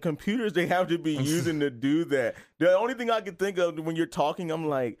 The computers they have to be using to do that. The only thing I can think of when you're talking, I'm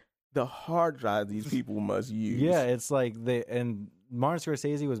like, the hard drive these people must use. Yeah, it's like and Martin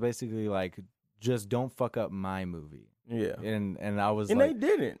Scorsese was basically like, just don't fuck up my movie. Yeah. And I was and like, they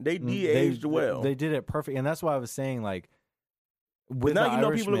didn't. They de-aged well. They did it perfect. And that's why I was saying like, with now the people are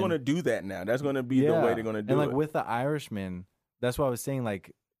Irishman, going to do that now. That's going to be the way they're going to do it. And it. like with the Irishman, that's why I was saying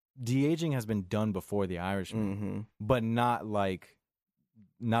like de-aging has been done before the Irishman, but not like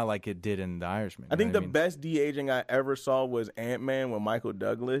it did in the Irishman. I think the best de-aging I ever saw was Ant-Man with Michael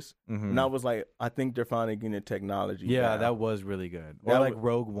Douglas, and I was like, I think they're finally getting the technology. Yeah, down. that was really good. Or like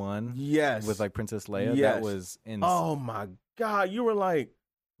Rogue One, with like Princess Leia. That was insane. Oh my god, you were like,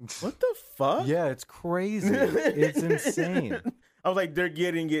 what the fuck? Yeah, it's crazy. It's insane. I was like, they're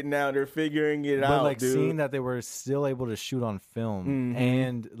getting it now. They're figuring it out, but like dude. seeing that they were still able to shoot on film,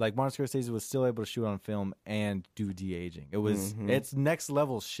 and like Martin Scorsese was still able to shoot on film and do de-aging. It was it's next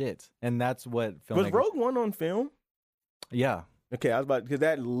level shit, and that's what film was Rogue One on film. Yeah. Okay, I was about because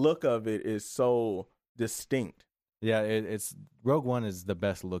that look of it is so distinct. Yeah, it's Rogue One is the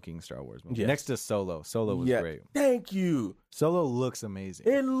best looking Star Wars movie. Next to Solo. Solo was great. Thank you. Solo looks amazing.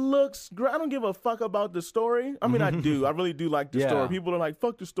 It looks great. I don't give a fuck about the story. I mean, I do. I really do like the story. People are like,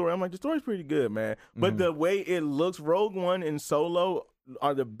 fuck the story. I'm like, the story's pretty good, man. But the way it looks, Rogue One and Solo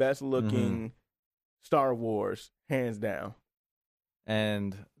are the best looking Star Wars, hands down.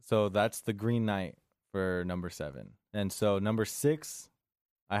 And so that's the Green Knight for number 7. And so number 6,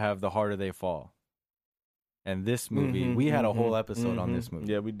 I have The Harder They Fall. And this movie, we had a whole episode on this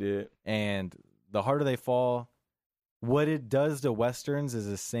movie. Yeah, we did. And The Harder They Fall, what it does to Westerns is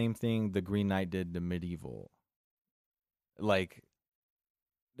the same thing the Green Knight did to medieval. Like,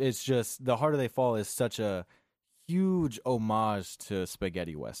 it's just, The Harder They Fall is such a huge homage to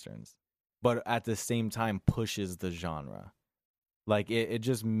spaghetti Westerns, but at the same time pushes the genre. Like, it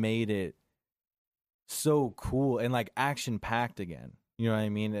just made it so cool and like action packed again. You know what I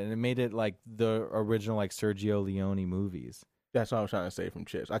mean? And it made it like the original like Sergio Leone movies. That's what I was trying to say from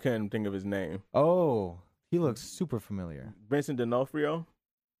Chips. I couldn't think of his name. Oh, he looks super familiar. Vincent D'Onofrio.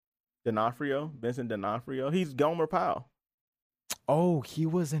 Vincent D'Onofrio. He's Gomer Pyle. Oh, he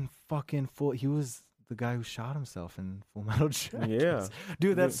was in fucking full. He was the guy who shot himself in Full Metal Jacket. Yeah.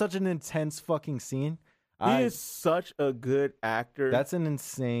 Dude, that's such an intense fucking scene. He is such a good actor. That's an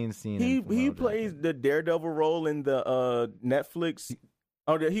insane scene. He plays the Daredevil role in the Netflix.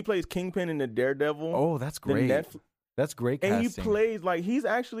 He plays Kingpin in the Daredevil. Oh, that's great. That's great casting. And he plays like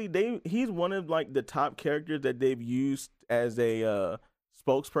he's one of like the top characters that they've used as a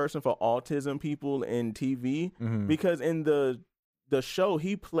spokesperson for autism people in TV, because in the show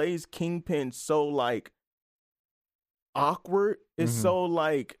he plays Kingpin so like awkward. It's so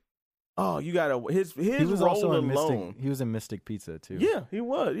like, oh, you gotta his he was role also alone. He was in Mystic Pizza too. Yeah, he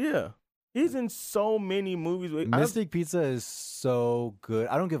was. Yeah, he's in so many movies. Mystic Pizza is so good.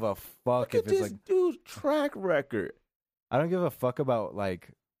 I don't give a fuck if it's this like dude's track record. I don't give a fuck about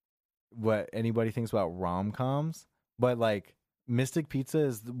like what anybody thinks about rom-coms, but like Mystic Pizza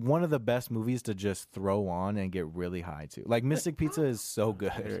is one of the best movies to just throw on and get really high to. Like Mystic Pizza is so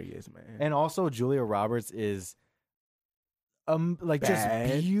good. There he is, man. And also Julia Roberts is like Bad.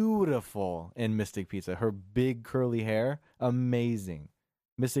 Just beautiful in Mystic Pizza. Her big curly hair, amazing.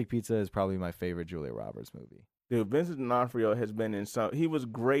 Mystic Pizza is probably my favorite Julia Roberts movie. Dude, Vincent D'Onofrio has been in some. He was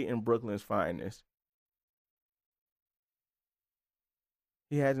great in Brooklyn's Finest.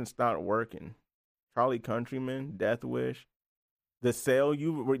 He hasn't stopped working. Charlie Countryman, Death Wish, The Cell. Did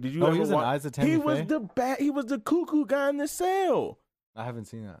you? Oh, ever he was in watch? Eyes of Tammy He Faye? was He was the cuckoo guy in The Cell. I haven't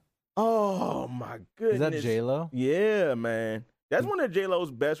seen that. Oh my goodness! Is that J-Lo? Yeah, man. That's one of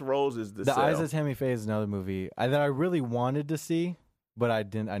J-Lo's best roles. Is The Cell. Eyes of Tammy Faye is another movie that I really wanted to see, but I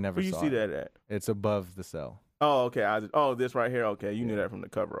didn't. I never Where you saw see it. that at? It's above The Cell. Oh, okay. This right here. Okay, you knew that from the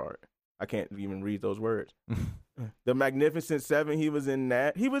cover art. I can't even read those words. The Magnificent Seven. He was in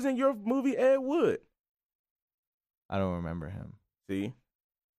that. He was in your movie Ed Wood. I don't remember him. See,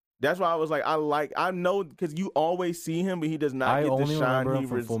 that's why I was like, I know because you always see him, but he does not I get the only shine. remember him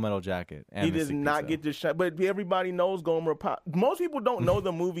from Full Metal Jacket. And He does Mystic not Pizza. get the shine. But everybody knows Gomer Pyle. Most people don't know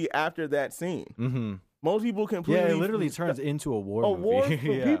the movie after that scene. Mm-hmm. Most people completely. Yeah, it literally turns into a war movie.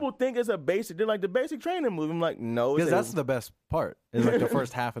 Yeah. People think it's a basic. They're like the basic training movie. I'm like, no, Because that's the best part. It's like the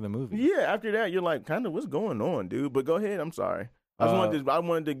first half of the movie. Yeah, after that, you're like, kind of, what's going on, dude? But go ahead. I'm sorry. I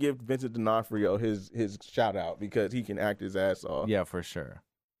wanted to give Vincent D'Onofrio his shout out because he can act his ass off. Yeah, for sure.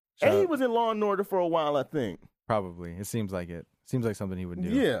 And he was in Law and Order for a while, I think. Probably. It seems like it. Seems like something he would do.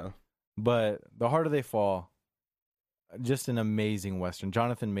 Yeah. But The Harder They Fall, just an amazing Western.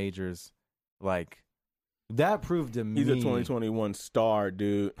 Jonathan Majors, like, that proved to me. He's a 2021 star,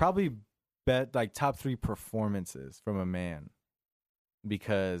 dude. Probably bet like top 3 performances from a man.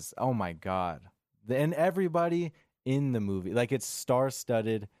 Because, oh my God. And everybody in the movie, like, it's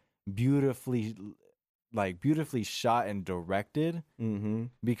star-studded, beautifully shot and directed. Mm-hmm.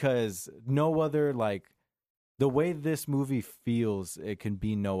 Because no other, like, the way this movie feels, it can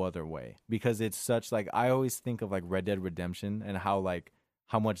be no other way. Because it's such, like, I always think of, like, Red Dead Redemption and how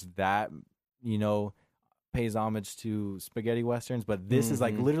much that, pays homage to spaghetti westerns. But this is,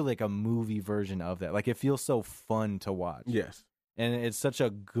 like, literally like a movie version of that. Like, it feels so fun to watch. Yes. And it's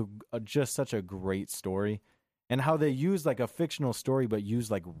just such a great story. And how they use, like, a fictional story but use,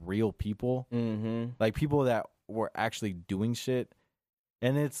 like, real people. Mm-hmm. Like, people that were actually doing shit.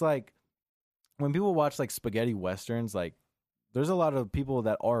 And it's, like, when people watch, like, spaghetti westerns, like, there's a lot of people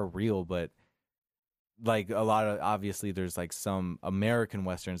that are real, but, like, obviously, there's, like, some American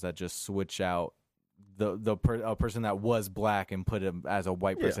westerns that just switch out a person that was black and put him as a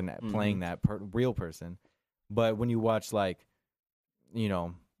white person playing that real person. But when you watch, like,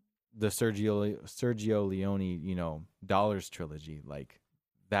 the Sergio Leone, Dollars trilogy, like,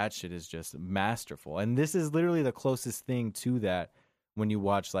 that shit is just masterful. And this is literally the closest thing to that when you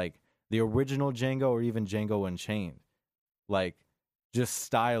watch, like, the original Django or even Django Unchained. Like,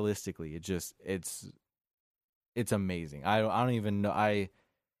 just stylistically, it's amazing. I don't even know. I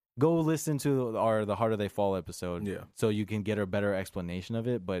go listen to The Harder They Fall episode, so you can get a better explanation of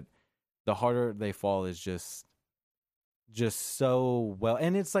it. But The Harder They Fall is just so well,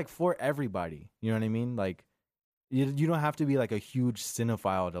 and it's like for everybody. You know what I mean? Like, you don't have to be like a huge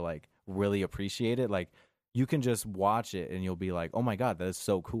cinephile to like really appreciate it. Like, you can just watch it and you'll be like, oh my God, that is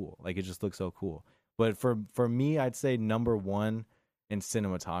so cool. Like, it just looks so cool. But for me, I'd say number 1 in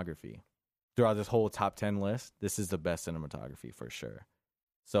cinematography. Throughout this whole top 10 list, this is the best cinematography for sure.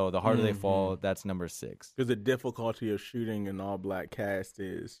 So The Harder They Fall, that's number 6. Because the difficulty of shooting an all-black cast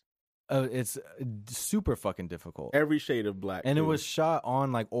is It's super fucking difficult. Every shade of black. And too. it was shot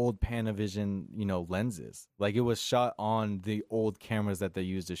on like old Panavision, lenses. Like it was shot on the old cameras that they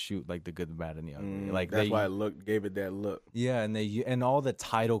used to shoot like The Good, the Bad, and the Ugly. Like that's why it gave it that look. Yeah, and all the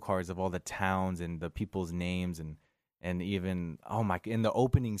title cards of all the towns and the people's names and even in the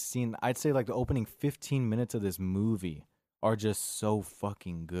opening scene, I'd say like the opening 15 minutes of this movie are just so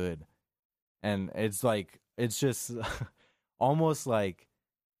fucking good. And it's just almost like,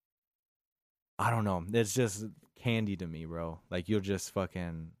 I don't know. It's just candy to me, bro. Like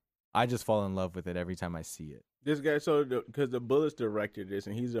I just fall in love with it every time I see it. This guy, because the Bullets directed this,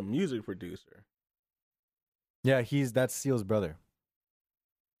 and he's a music producer. Yeah, that's Seal's brother.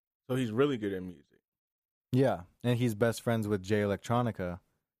 So he's really good at music. Yeah, and he's best friends with Jay Electronica.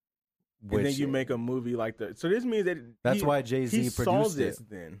 And then you make a movie like that. So this means that that's why Jay-Z produced this. it.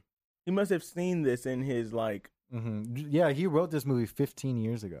 Then he must have seen this in his like. Mm-hmm. Yeah, he wrote this movie 15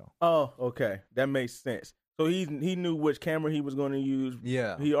 years ago. Oh, okay, that makes sense. So he knew which camera he was going to use.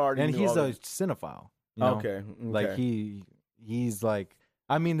 Yeah, he already. And knew he's a cinephile. Okay, like he's like.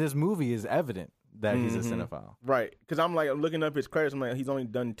 I mean, this movie is evident that he's a cinephile, right? Because I'm looking up his credits. I'm like, he's only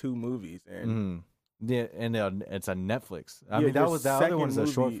done 2 movies, and yeah, and it's a Netflix. I mean, that other one's a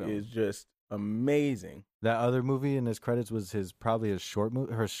short film. Is just amazing. That other movie in his credits was her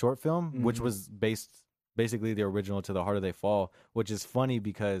short film, which was basically the original to The Harder They Fall, which is funny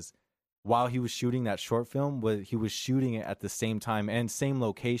because while he was shooting that short film, he was shooting it at the same time and same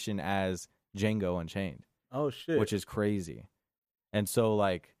location as Django Unchained. Oh shit! Which is crazy, and so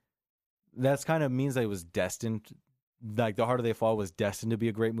like that's kind of means that it was destined. Like The Harder They Fall was destined to be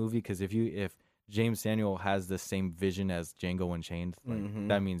a great movie because if James Samuel has the same vision as Django Unchained,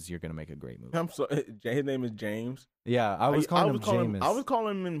 that means you're gonna make a great movie. His name is James. Yeah, I was calling him James. I was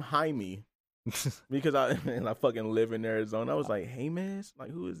calling him Jaime because I fucking live in Arizona. I was like, hey man,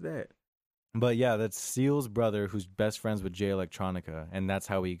 like who is that? But yeah, that's Seal's brother who's best friends with Jay Electronica, and that's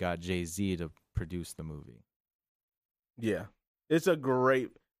how he got Jay-Z to produce the movie. Yeah, it's a great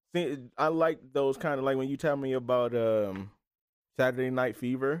thing. I like those kind of, like when you tell me about Saturday Night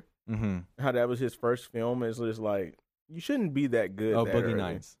Fever, how that was his first film. It's just like, you shouldn't be that good. Oh, Boogie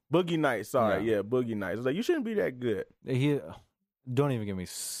Nights. Boogie Nights. Sorry, yeah, Boogie Nights. It's like, you shouldn't be that good. Don't even get me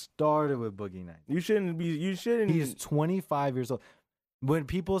started with Boogie Nights. You shouldn't. He's 25 years old. When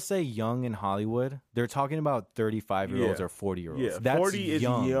people say young in Hollywood, they're talking about 35-year-olds or 40-year-olds. Yeah, That's 40 is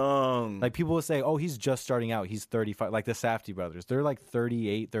young. Like people will say, oh, he's just starting out. He's 35. Like the Safdie brothers. They're like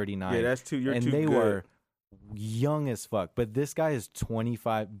 38, 39. Yeah, that's too, you're and too they good. were young as fuck. But this guy is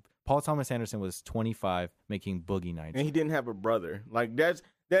 25. Paul Thomas Anderson was 25 making Boogie Nights. And he didn't have a brother. Like that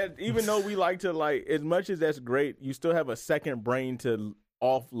even though we like to, like, as much as that's great, you still have a second brain to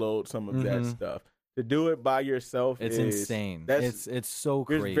offload some of that stuff. To do it by yourself, it's insane. It's so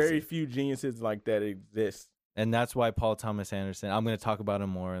crazy. There's very few geniuses like that exist, and that's why Paul Thomas Anderson. I'm going to talk about him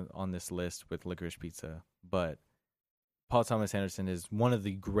more on this list with Licorice Pizza, but Paul Thomas Anderson is one of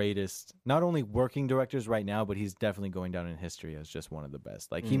the greatest, not only working directors right now, but he's definitely going down in history as just one of the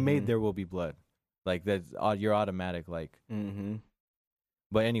best. Like he made There Will Be Blood, like that's you're automatic. Like,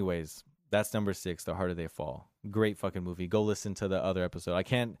 but anyways, that's number 6. The Harder They Fall. Great fucking movie. Go listen to the other episode. I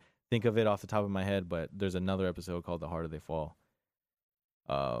can't think of it off the top of my head, but there's another episode called The Harder They Fall.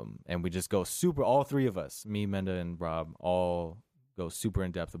 And we just go super, all 3 of us, me, Menda, and Rob, all go super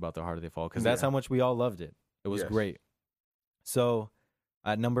in depth about The Harder They Fall because that's how much we all loved it. It was great. So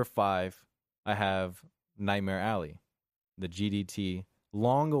at number 5, I have Nightmare Alley, the GDT,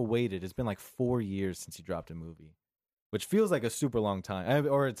 long awaited. It's been like 4 years since he dropped a movie, which feels like a super long time,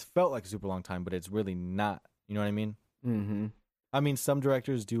 or it's felt like a super long time, but it's really not. You know what I mean? Mm-hmm. I mean, some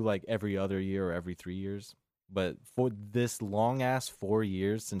directors do like every other year or every 3 years, but for this long ass 4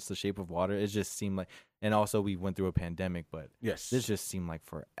 years since The Shape of Water, it just seemed like, and also we went through a pandemic, but this just seemed like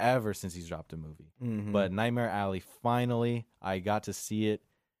forever since he's dropped a movie. But Nightmare Alley, finally, I got to see it,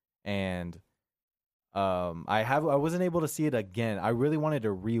 and I wasn't able to see it again. I really wanted to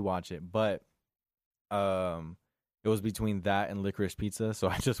rewatch it, but it was between that and Licorice Pizza, so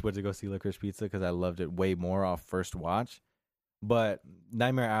I just went to go see Licorice Pizza because I loved it way more off first watch. But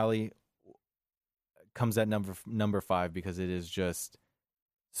Nightmare Alley comes at number 5 because it is just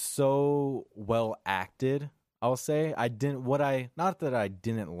so well acted. I'll say not that I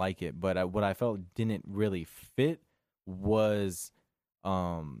didn't like it, but what I felt didn't really fit was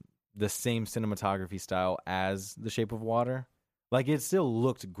the same cinematography style as The Shape of Water. Like it still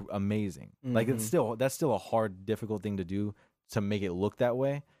looked amazing. Like that's still a hard, difficult thing to do to make it look that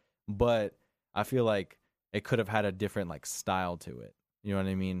way. But I feel like it could have had a different like style to it. You know what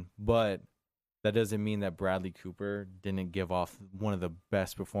I mean? But that doesn't mean that Bradley Cooper didn't give off one of the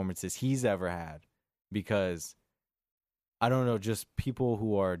best performances he's ever had. Because, I don't know, just people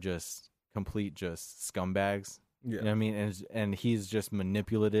who are just complete just scumbags. Yeah. You know what I mean? And he's just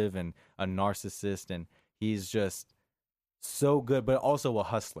manipulative and a narcissist, and he's just so good, but also a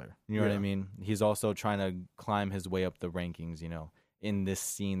hustler. You know what I mean? He's also trying to climb his way up the rankings, in this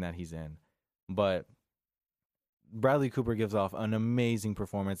scene that he's in. But Bradley Cooper gives off an amazing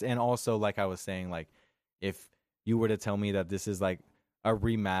performance. And also, like I was saying, like, if you were to tell me that this is like a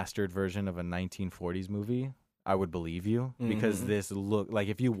remastered version of a 1940s movie, I would believe you, because this like,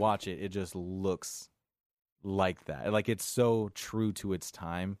 if you watch it, it just looks like that. Like, it's so true to its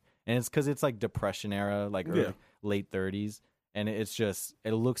time. And it's because it's like Depression era, like late 30s. And it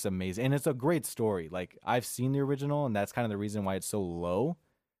looks amazing. And it's a great story. Like, I've seen the original, and that's kind of the reason why it's so low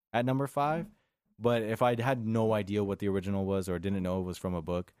at number 5. But if I had no idea what the original was, or didn't know it was from a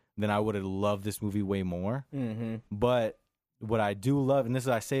book, then I would have loved this movie way more. But what I do love, and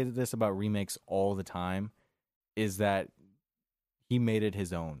I say this about remakes all the time, is that he made it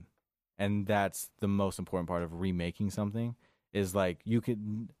his own. And that's the most important part of remaking something, is like, you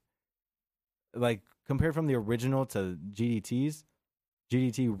could, like, compared from the original to GDT's,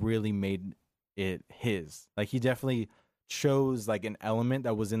 GDT really made it his. Like, he definitely chose like an element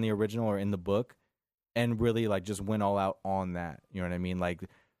that was in the original or in the book, and really like just went all out on that. You know what I mean? Like,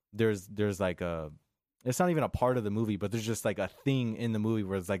 there's like it's not even a part of the movie, but there's just like a thing in the movie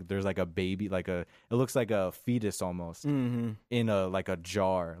where it's like there's like a baby, it looks like a fetus almost in a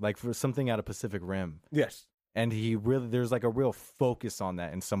jar, like for something out of Pacific Rim. Yes. And there's like a real focus on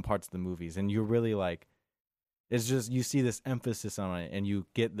that in some parts of the movies, and you're really like, it's just, you see this emphasis on it, and you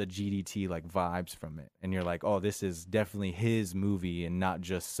get the GDT like vibes from it, and you're like, oh, this is definitely his movie and not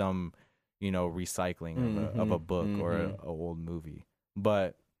just some, recycling of a book or a old movie.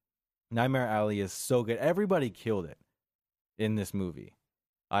 But Nightmare Alley is so good. Everybody killed it in this movie.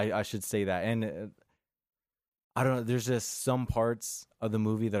 I should say that. And I don't know, there's just some parts of the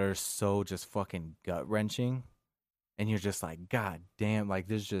movie that are so just fucking gut-wrenching, and you're just like, God damn, like,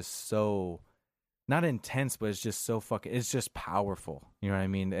 there's just so, not intense, but it's just so fucking, it's just powerful. You know what I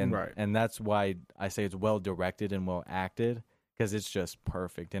mean? And that's why I say it's well directed and well acted, because it's just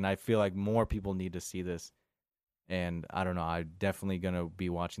perfect. And I feel like more people need to see this. And I don't know, I'm definitely going to be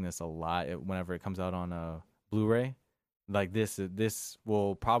watching this a lot whenever it comes out on Blu-ray. Like, this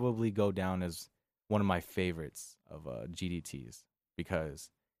will probably go down as one of my favorites of GDT's,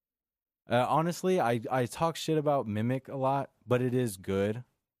 because honestly, I talk shit about Mimic a lot, but it is good.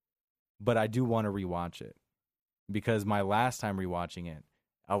 But I do want to rewatch it, because my last time rewatching it,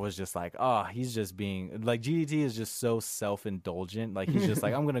 I was just like, oh, he's just being, like, GDT is just so self-indulgent. Like, he's just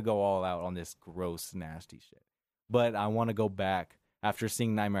like, I'm going to go all out on this gross, nasty shit. But I want to go back after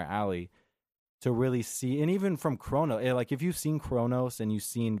seeing Nightmare Alley to really see, and even from Chronos, like, if you've seen Chronos and you've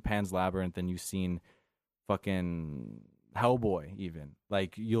seen Pan's Labyrinth and you've seen fucking Hellboy even,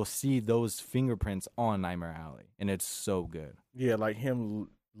 like, you'll see those fingerprints on Nightmare Alley, and it's so good. Yeah, like him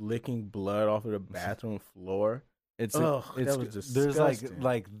licking blood off of the bathroom floor. That was disgusting. There's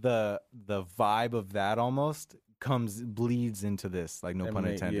like the vibe of that almost bleeds into this, like, no pun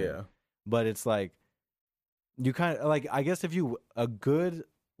intended. Yeah. But it's like, you kind of like, I guess a good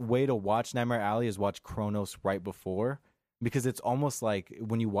way to watch Nightmare Alley is watch Chronos right before, because it's almost like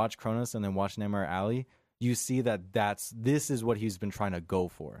when you watch Chronos and then watch Nightmare Alley, you see that this is what he's been trying to go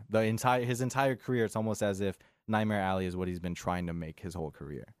for. His entire career, it's almost as if Nightmare Alley is what he's been trying to make his whole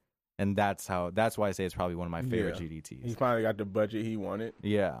career. And that's why I say it's probably one of my favorite GDTs. He finally got the budget he wanted.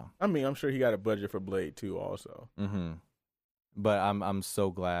 Yeah. I mean, I'm sure he got a budget for Blade 2 also. But I'm so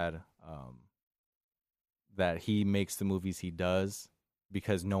glad that he makes the movies he does,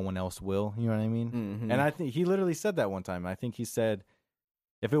 because no one else will. You know what I mean? And I think he literally said that one time. I think he said,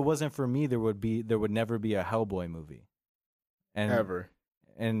 if it wasn't for me, there would never be a Hellboy movie. And ever.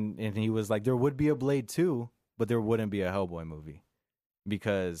 And he was like, there would be a Blade 2, but there wouldn't be a Hellboy movie,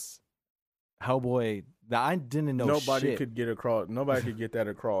 because Hellboy, I didn't know nobody could get across. Nobody could get that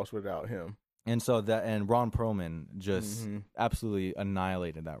across without him. And so and Ron Perlman just absolutely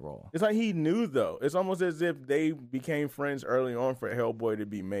annihilated that role. It's like he knew, though. It's almost as if they became friends early on for Hellboy to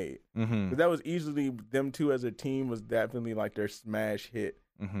be made. But that was easily, them two as a team was definitely like their smash hit.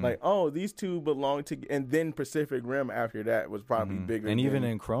 Like, oh, these two belong to, and then Pacific Rim after that was probably bigger. And even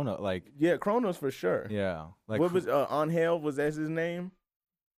in Chronos, like, yeah, Chronos for sure. Yeah, like, what was Angel? Was that his name?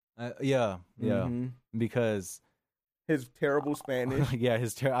 Yeah, because his terrible Spanish. Yeah,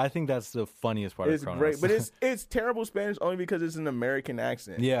 I think that's the funniest part of Chronos. Great, but it's terrible Spanish only because it's an American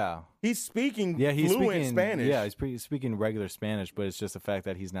accent. Yeah, he's speaking fluent Spanish. Yeah, he's speaking regular Spanish, but it's just the fact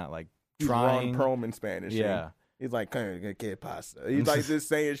that he's not like He's trying. Ron Perlman Spanish. Yeah. He's like, "¿Qué pasa?" He's like just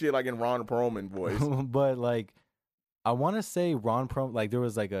saying shit like in Ron Perlman voice. But like, I want to say Ron Perlman, like there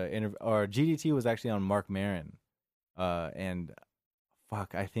was like a interview, or GDT was actually on Mark Maron, and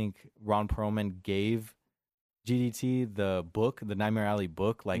fuck, I think Ron Perlman gave GDT the book, the Nightmare Alley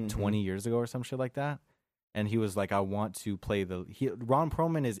book, like 20 years ago or some shit like that, and he was like, I want to play Ron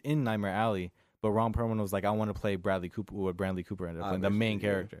Perlman is in Nightmare Alley, but Ron Perlman was like, I want to play Bradley Cooper, what Bradley Cooper ended up playing, the main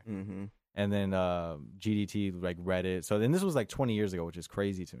character. Mm-hmm. And then GDT like read it. So then this was like 20 years ago, which is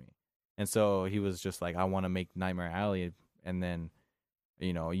crazy to me. And so he was just like, I want to make Nightmare Alley. And then,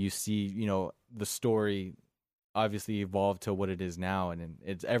 you see, the story obviously evolved to what it is now. And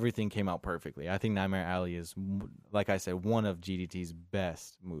then everything came out perfectly. I think Nightmare Alley is, like I said, one of GDT's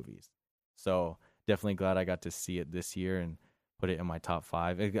best movies. So definitely glad I got to see it this year and put it in my top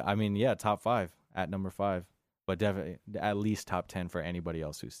 5. I mean, yeah, top 5 at number 5. But definitely at least top 10 for anybody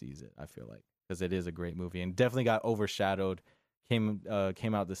else who sees it, I feel like. Because it is a great movie. And definitely got overshadowed. Came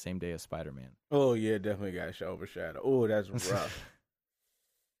out the same day as Spider-Man. Oh, yeah, definitely got overshadowed. Oh, that's rough.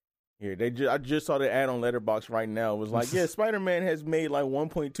 I just saw the ad on Letterboxd right now. It was like, yeah, Spider-Man has made like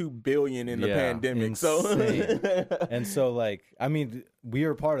 $1.2 billion in the pandemic. Insane. And so, like, I mean, we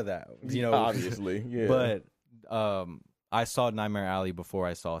are part of that, Obviously, yeah. But I saw Nightmare Alley before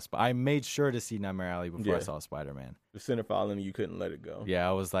I saw I made sure to see Nightmare Alley before I saw Spider-Man. The cinephile in you couldn't let it go. Yeah,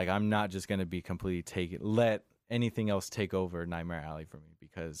 I was like, I'm not just going to be completely let anything else take over Nightmare Alley for me,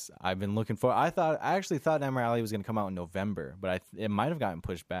 because I've been looking for I actually thought Nightmare Alley was going to come out in November, but it might have gotten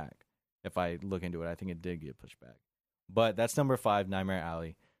pushed back. If I look into it, I think it did get pushed back. But that's number 5, Nightmare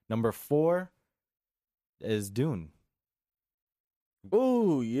Alley. Number 4 is Dune.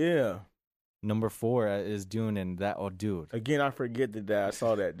 Oh, yeah. Number 4 is Dune, and that, oh, dude. Again, I forget that I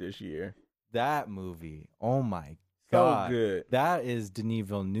saw that this year. That movie, oh my God. So good. That is Denis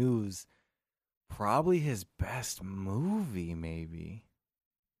Villeneuve's, probably his best movie, maybe.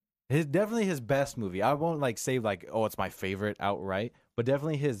 Definitely his best movie. I won't like say like, oh, it's my favorite outright, but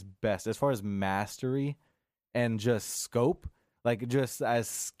definitely his best as far as mastery and just scope, like just as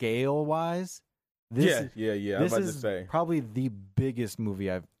scale wise. Yeah. This I'm about is to say probably the biggest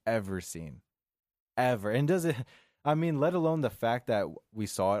movie I've ever seen, ever. And does it? I mean, let alone the fact that we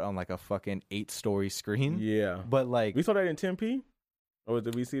saw it on like a fucking 8-story screen. Yeah, but like we saw that in Tempe. Or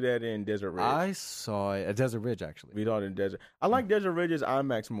did we see that in Desert Ridge? I saw it at Desert Ridge, actually. We saw it in Desert. I like Desert Ridge's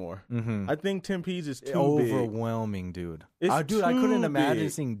IMAX more. Mm-hmm. I think Tempe's is too overwhelming, dude. Dude, I couldn't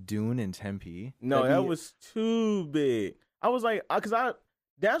imagine seeing Dune in Tempe. No, that was too big. I was like,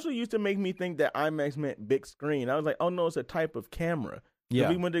 that's what used to make me think that IMAX meant big screen. I was like, oh no, it's a type of camera. Yeah.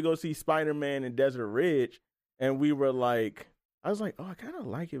 We went to go see Spider-Man in Desert Ridge, and we were like, I was like, oh, I kind of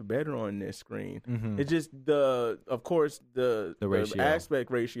like it better on this screen. Mm-hmm. It's just of course, the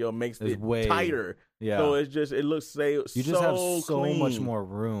aspect ratio makes it way tighter. Yeah. So it's just, it looks you just have so clean. Much more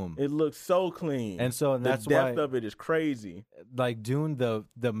room. It looks so clean. And so that's the depth of it is crazy. Like Dune,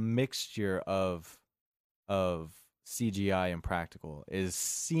 the mixture of CGI and practical is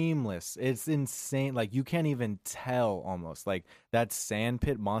seamless. It's insane. Like you can't even tell almost. Like that sand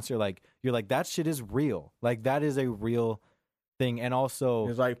pit monster, like you're like, that shit is real. Like that is a real thing. And also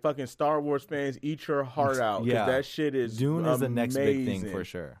it's like fucking Star Wars fans, eat your heart out. Yeah, that shit is Dune is the next big thing for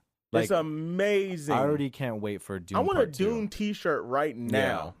sure. Like, it's amazing. I already can't wait for Dune. I want Part a Dune 2. T-shirt right now.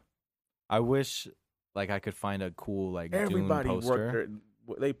 Yeah. I wish like I could find a cool like everybody Dune poster.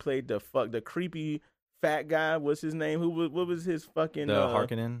 They played the creepy fat guy. What's his name? What was his fucking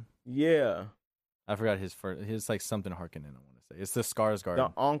Harkonnen? Yeah, I forgot his first. His like something Harkonnen. I want to say it's the Skarsgård.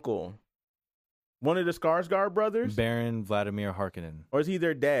 The uncle. One of the Skarsgård brothers? Baron Vladimir Harkonnen. Or is he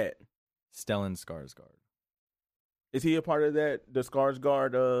their dad? Stellan Skarsgård. Is he a part of that? The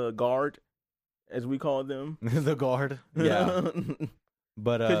Skarsgård guard, as we call them? The guard? Yeah.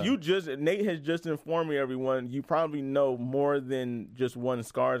 But because Nate has just informed me, everyone, you probably know more than just one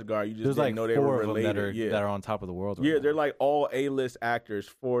Skarsgård. You just didn't know they were related. That are on top of the world. Yeah, they're like all A-list actors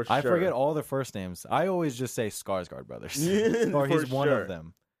for sure. I forget all their first names. I always just say Skarsgård brothers. Or he's one of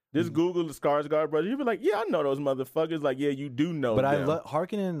them. Just Google the Skarsgård brothers. You'll be like, yeah, I know those motherfuckers. Like, yeah, you do know them. But I love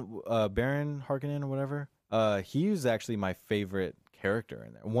Harkonnen, Baron Harkonnen or whatever. He was actually my favorite character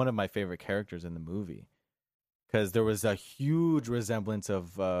in there. One of my favorite characters in the movie. Because there was a huge resemblance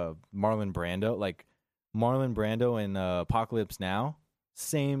of Marlon Brando. Like, Marlon Brando in Apocalypse Now.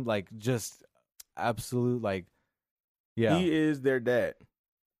 Same, like, just absolute, like, yeah. He is their dad.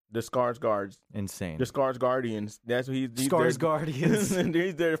 The Skarsgårds. Insane. The Skarsgårdians. That's what he's Skarsgårdians.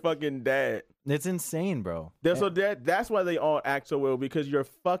 He's their fucking dad. It's insane, bro. So that's why they all act so well, because your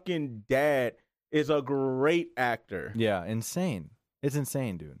fucking dad is a great actor. Yeah, insane. It's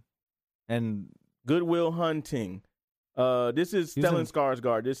insane, dude. And Good Will Hunting. This is He was Stellan in-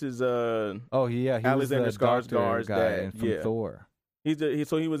 Skarsgård. This is oh yeah, he Alexander was the doctor Skarsgård's guy dad. from Yeah. Thor.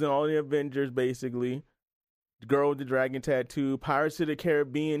 so he was in all the Avengers basically. The Girl with the Dragon Tattoo, Pirates of the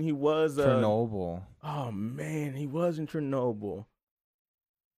Caribbean. He was Chernobyl. Oh man, he was in Chernobyl.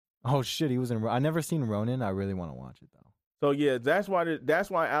 Oh shit, he was in. I never seen Ronin. I really want to watch it though. So yeah, that's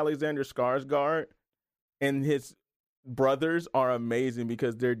why Alexander Skarsgård and his brothers are amazing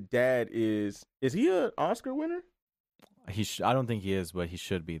because their dad is he an Oscar winner? I don't think he is, but he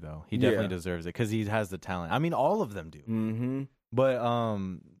should be though. He definitely Yeah. deserves it because he has the talent. I mean, all of them do. Mm-hmm.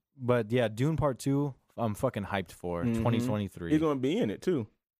 But yeah, Dune Part 2. I'm fucking hyped for Mhm. 2023. He's gonna be in it too.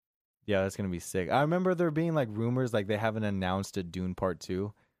 Yeah, that's gonna be sick. I remember there being like rumors like they haven't announced a Dune Part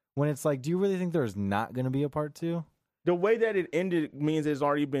 2. When it's like, do you really think there's not gonna be a Part 2? The way that it ended means it's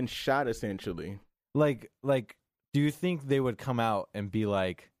already been shot essentially. Like, do you think they would come out and be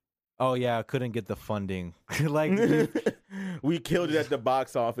like, "Oh yeah, I couldn't get the funding," like, We killed it at the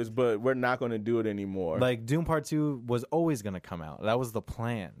box office, but we're not going to do it anymore. like Dune Part 2 was always gonna come out. That was the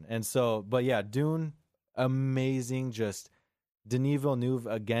plan. And so, but yeah, Dune, amazing. Just Denis Villeneuve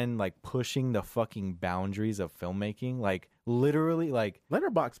again, like pushing the fucking boundaries of filmmaking. Like literally, like,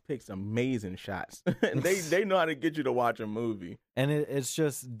 Letterboxd picks amazing shots. they know how to get you to watch a movie. and it's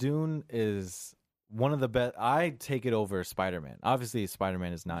just Dune is one of the best. I take it over Spider-Man. Obviously,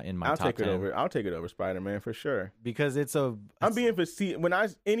 Spider-Man is not in my I'll top take 10 it over. I'll take it over Spider-Man for sure. because I'm being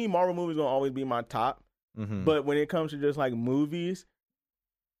facetious. Any Marvel movie is gonna always be my top, Mhm. but when it comes to just like movies,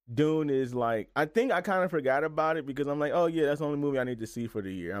 Dune is like, I think I kind of forgot about it because I'm like, oh yeah, that's the only movie I need to see for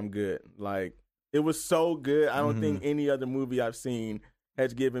the year. I'm good. Like, it was so good. I don't think any other movie I've seen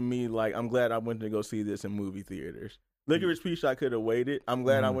has given me like, I'm glad I went to go see this in movie theaters. Licorice Pizza, I could have waited. I'm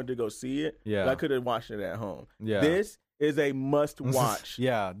glad I went to go see it. Yeah. But I could have watched it at home. Yeah. This is a must watch.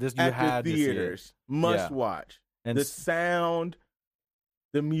 Yeah, this you at had the to see it. theaters. Must Yeah. watch. And The sound,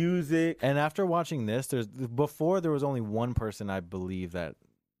 the music. And after watching this, before there was only one person I believe that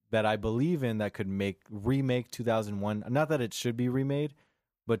I believe in that could remake 2001. Not that it should be remade,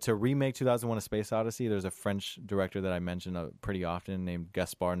 but to remake 2001: A Space Odyssey. There's a French director that I mention pretty often named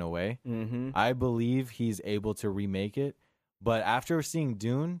Gaspar Noé. Mm-hmm. I believe he's able to remake it. But after seeing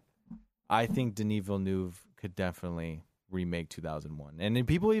Dune, I think Denis Villeneuve could definitely remake 2001. And then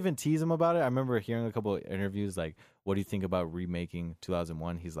people even tease him about it. I remember hearing a couple of interviews like, "What do you think about remaking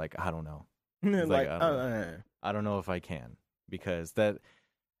 2001?" He's like, "I don't know. He's like, I don't know if I can because that."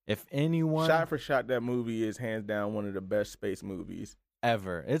 If anyone shot for shot, that movie is hands down one of the best space movies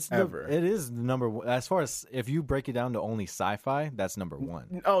ever, it is the number one. As far as if you break it down to only sci-fi, that's number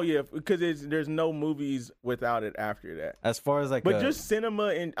one. Oh yeah, because there's no movies without it after that. As far as like, but just cinema,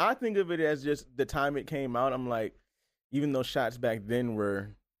 and I think of it as just the time it came out. I'm like, even though shots back then were,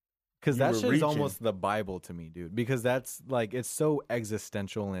 because that shit is reaching. almost the Bible to me, dude. Because that's like, it's so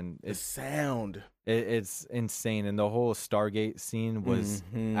existential and the sound. It's insane, and the whole Stargate scene was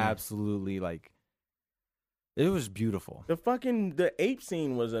absolutely like, it was beautiful. The ape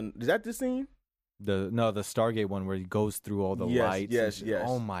scene is that the scene? The Stargate one where he goes through all the lights. Yes.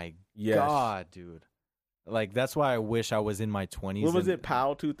 Oh my god, dude! Like that's why I wish I was in my 20s. What was it?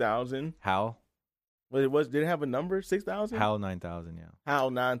 PAL 2000. HAL? Well, did it have a number? 6,000. HAL 9000. Yeah. HAL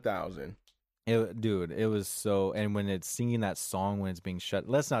 9000. Dude, it was so. And when it's singing that song when it's being shut,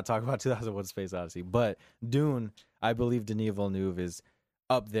 let's not talk about 2001: Space Odyssey. But Dune, I believe Denis Villeneuve is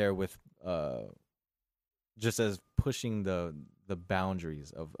up there with just as pushing the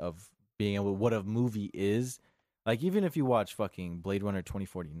boundaries of being able what a movie is. Like even if you watch fucking Blade Runner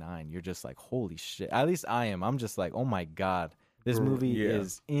 2049, you're just like, holy shit. At least I am. I'm just like, oh my god, this movie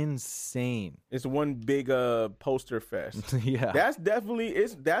is insane. It's one big poster fest. Yeah, that's definitely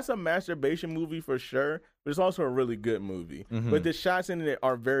that's a masturbation movie for sure, but it's also a really good movie. But the shots in it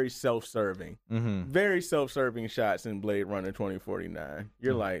are very self-serving. Very self-serving shots in Blade Runner 2049.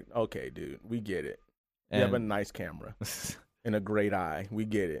 You're like, okay, dude, we get it. You have a nice camera and a great eye. We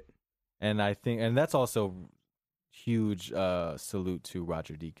get it. And I think, and that's also huge salute to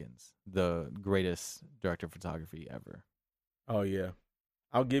Roger Deakins, the greatest director of photography ever. Oh yeah,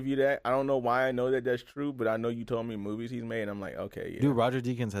 I'll give you that. I don't know why I know that that's true, but I know you told me movies he's made. And I'm like, okay, yeah. Dude, Roger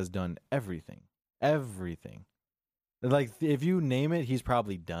Deakins has done everything. Like if you name it, he's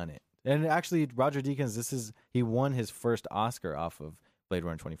probably done it. And actually, Roger Deakins, he won his first Oscar off of Blade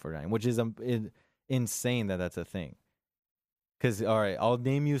Runner 2049, which is insane that that's a thing. Because, all right, I'll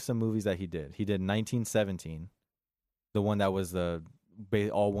name you some movies that he did. He did 1917, the one that was the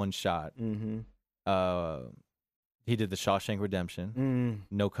all one shot. He did The Shawshank Redemption,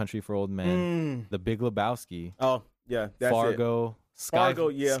 No Country for Old Men, The Big Lebowski. Oh, yeah. That's Fargo, Fargo,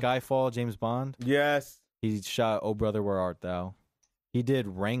 yeah. Skyfall, James Bond. Yes. He shot Oh Brother, Where Art Thou. He did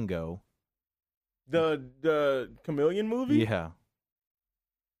Rango. The Chameleon movie? Yeah.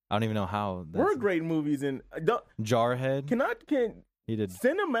 I don't even know how. Were great movies. And Jarhead. He did.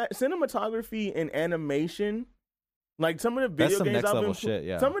 Cinematography and animation, like some of the That's video some games next I've level been shit,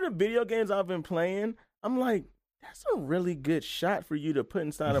 yeah. some of the video games I've been playing, I'm like, that's a really good shot for you to put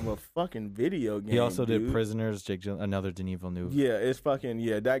inside of a fucking video game. He also dude. did Prisoners, another Denis Villeneuve. Yeah, it's fucking,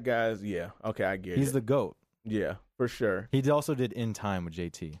 yeah, that guy's, yeah. Okay, I get it. He's the GOAT. Yeah, for sure. He also did In Time with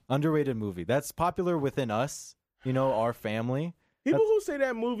JT. Underrated movie. That's popular within us, our family. People who say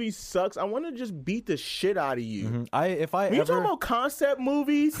that movie sucks, I want to just beat the shit out of you. Mm-hmm. When you talking about concept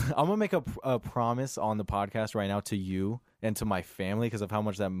movies, I'm gonna make a promise on the podcast right now to you and to my family because of how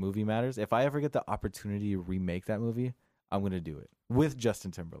much that movie matters. If I ever get the opportunity to remake that movie, I'm gonna do it with Justin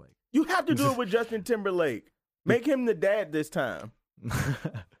Timberlake. You have to do it with Justin Timberlake. Make him the dad this time,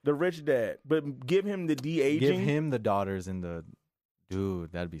 the rich dad, but give him the de-aging. Give him the daughters and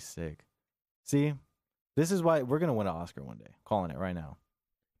dude. That'd be sick. See. This is why we're gonna win an Oscar one day. Calling it right now.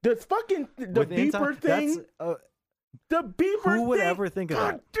 The beeper thing. The beeper. Who would thing, ever think of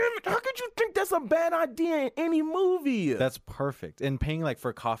God that? damn it! How could you think that's a bad idea in any movie? That's perfect. And paying like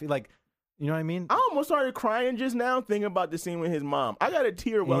for coffee, like, you know what I mean? I almost started crying just now thinking about the scene with his mom. I got a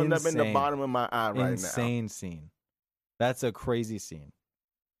tear welling up in the bottom of my eye right now. Insane scene. That's a crazy scene.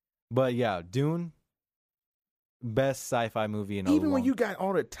 But yeah, Dune. Best sci-fi movie in even when you got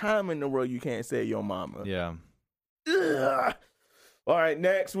all the time in the world, you can't say your mama. Yeah. Ugh. All right,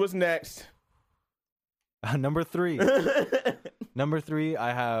 next. What's next? Number 3. Number 3,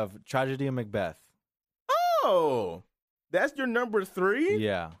 I have Tragedy of Macbeth. Oh, that's your number 3?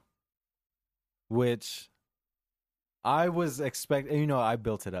 Yeah. Which I was expecting. I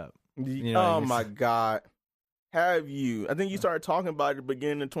built it up. Oh my God. Have you? I think you started talking about it at the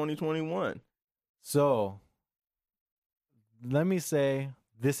beginning of 2021. So. Let me say,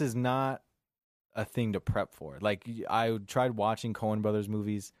 this is not a thing to prep for. Like, I tried watching Coen Brothers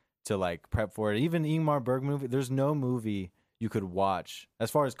movies to, like, prep for it. Even Ingmar Bergman movie, there's no movie you could watch.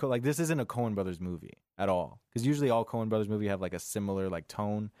 As far as, this isn't a Coen Brothers movie at all. Because usually all Coen Brothers movies have, like, a similar, like,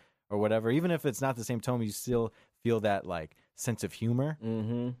 tone or whatever. Even if it's not the same tone, you still feel that, like, sense of humor.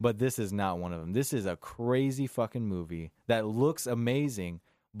 Mm-hmm. But this is not one of them. This is a crazy fucking movie that looks amazing.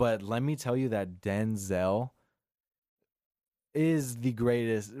 But let me tell you that Denzel is the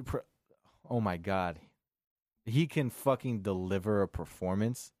greatest. Oh my God. He can fucking deliver a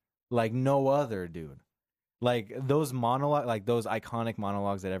performance like no other, dude. Like those monologues, like those iconic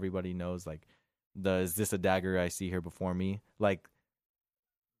monologues that everybody knows, like is this a dagger I see here before me? Like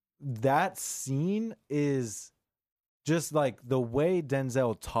that scene is just like the way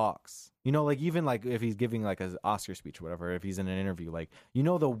Denzel talks. Like even like if he's giving like an Oscar speech or whatever, if he's in an interview, like,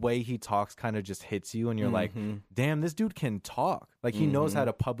 the way he talks kind of just hits you and you're like, damn, this dude can talk. Like he knows how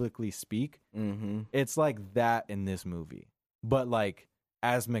to publicly speak. Mm-hmm. It's like that in this movie, but like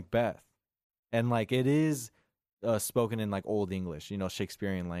as Macbeth. And like it is spoken in like Old English,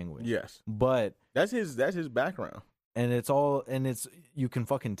 Shakespearean language. Yes. But that's his background. And you can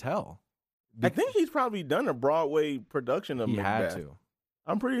fucking tell. I think he's probably done a Broadway production of Macbeth. He had to.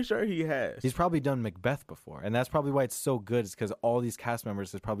 I'm pretty sure he has. He's probably done Macbeth before, and that's probably why it's so good. It's because all these cast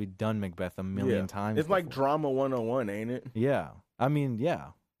members have probably done Macbeth a million times. It's like Drama 101, ain't it? Yeah. I mean, yeah.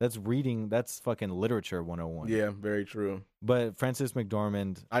 That's fucking literature 101. Yeah, very true. But Frances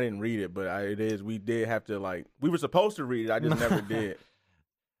McDormand. I didn't read it, but it is. We did have to, we were supposed to read it. I just never did.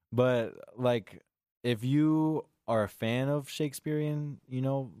 But, like, if you are a fan of Shakespearean,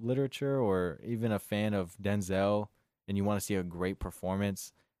 literature, or even a fan of Denzel, and you want to see a great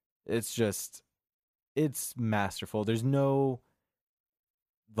performance, it's masterful. There's no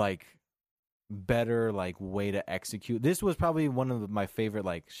like better like way to execute. This was probably one of my favorite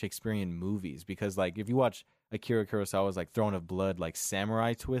like Shakespearean movies because like if you watch Akira Kurosawa's like Throne of Blood, like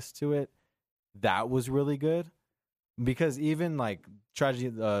samurai twist to it, that was really good. Because even like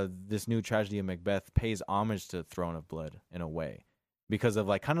this new Tragedy of Macbeth pays homage to Throne of Blood in a way because of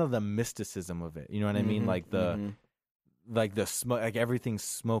like kind of the mysticism of it. You know what I mean? Like the smoke, like everything's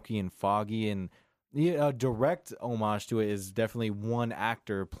smoky and foggy, and a direct homage to it is definitely one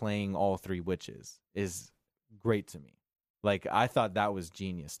actor playing all three witches is great to me. Like I thought that was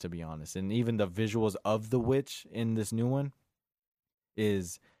genius, to be honest, and even the visuals of the witch in this new one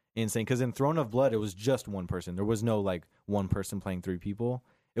is insane. Because in Throne of Blood, it was just one person. There was no like one person playing three people.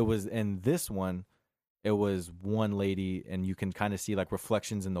 It was in this one, it was one lady, and you can kind of see like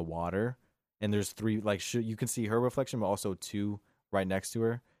reflections in the water. And there's three, like, you can see her reflection, but also two right next to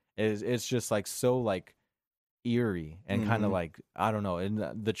her. It's just, like, so, like, eerie and kind of like, I don't know,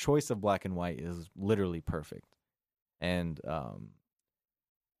 and the choice of black and white is literally perfect. And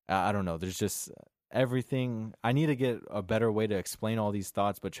I don't know, there's just everything. I need to get a better way to explain all these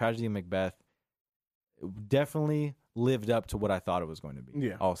thoughts, but Tragedy of Macbeth definitely lived up to what I thought it was going to be.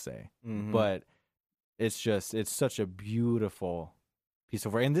 Yeah, I'll say. But it's such a beautiful piece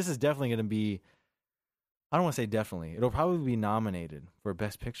of work, and this is definitely going to be, I don't want to say definitely, it'll probably be nominated for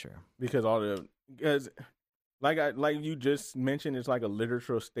Best Picture because like you just mentioned, it's like a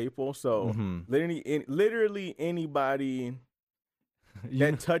literature staple. So literally anybody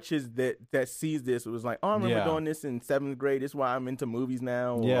that touches that sees this was like, oh, I remember doing this in 7th grade. This is why I'm into movies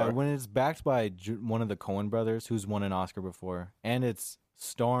now. Yeah, when it's backed by one of the Coen brothers, who's won an Oscar before, and it's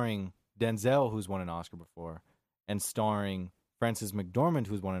starring Denzel, who's won an Oscar before, and starring Frances McDormand,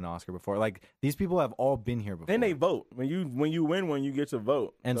 who's won an Oscar before. Like, these people have all been here before. And they vote. When you win one, you get to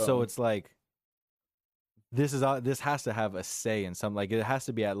vote. And so it's like, this has to have a say in something. Like, it has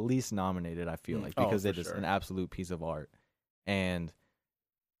to be at least nominated, I feel like, because it is an absolute piece of art. And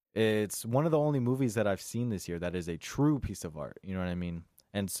it's one of the only movies that I've seen this year that is a true piece of art. You know what I mean?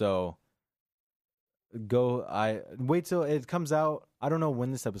 And so wait till it comes out. I don't know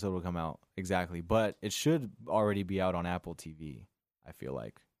when this episode will come out exactly, but it should already be out on Apple TV, I feel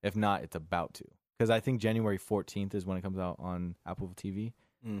like. If not, it's about to. Because I think January 14th is when it comes out on Apple TV.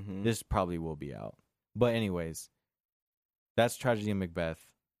 This probably will be out. But anyways, that's Tragedy of Macbeth.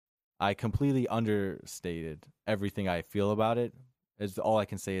 I completely understated everything I feel about it. All I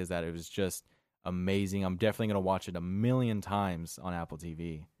can say is that it was just amazing. I'm definitely going to watch it 1,000,000 times on Apple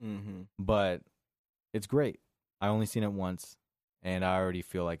TV. But it's great. I only seen it once, and I already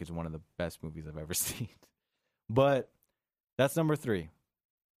feel like it's one of the best movies I've ever seen. But that's number 3.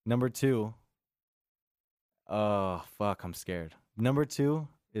 Number 2, oh, fuck, I'm scared. Number 2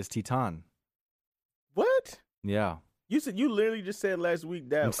 is Titan. What? Yeah. You literally just said last week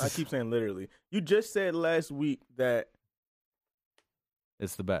that I keep saying literally. You just said last week that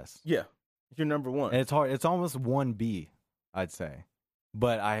it's the best. Yeah, it's your number 1. And it's hard. It's almost 1B, I'd say.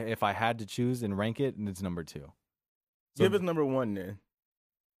 But if I had to choose and rank it, it's number 2. So, give us number 1 then.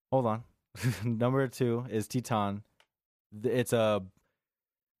 Hold on. Number 2 is Titan. It's a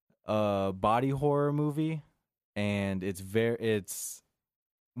body horror movie, and it's a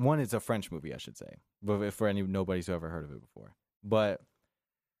French movie, I should say. But for nobody's ever heard of it before. But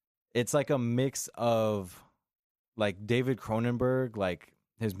it's like a mix of like David Cronenberg, like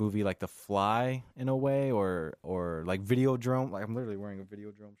his movie like The Fly in a way, or like Videodrome. Like, I'm literally wearing a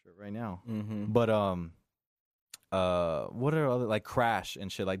Videodrome shirt right now. But what are other, like Crash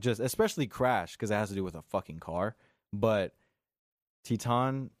and shit, like just especially Crash because it has to do with a fucking car. But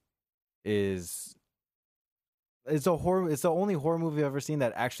Titan it's the only horror movie I've ever seen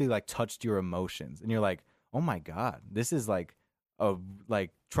that actually like touched your emotions, and you're like, oh my god, this is like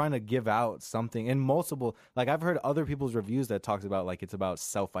trying to give out something in multiple. Like, I've heard other people's reviews that talks about like it's about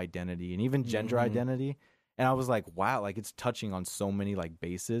self-identity and even gender identity, and I was like, wow, like it's touching on so many like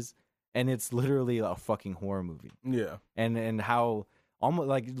bases, and it's literally a fucking horror movie. Yeah, and how almost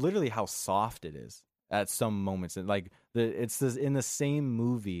like literally how soft it is at some moments, and like it's this in the same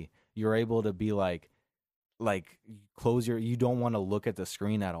movie you're able to be like you don't want to look at the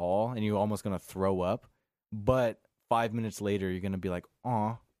screen at all, and you're almost gonna throw up, but 5 minutes later you're gonna be like,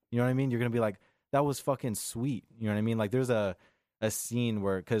 aw, you know what I mean? You're gonna be like, that was fucking sweet, you know what I mean? Like, there's a scene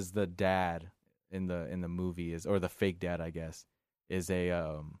where, because the dad in the movie is, or the fake dad, I guess, is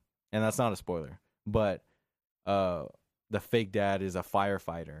a and that's not a spoiler, but the fake dad is a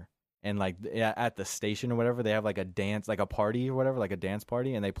firefighter, and like at the station or whatever, they have like a dance, like a party or whatever, like a dance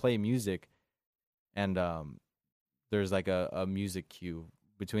party, and they play music. And there's like a music cue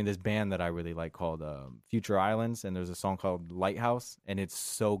between this band that I really like called Future Islands, and there's a song called Lighthouse, and it's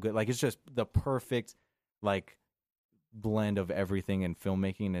so good. Like, it's just the perfect like blend of everything in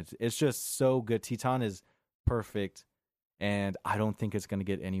filmmaking. It's just so good. Titan is perfect, and I don't think it's gonna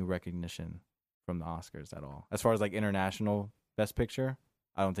get any recognition from the Oscars at all. As far as like international Best Picture,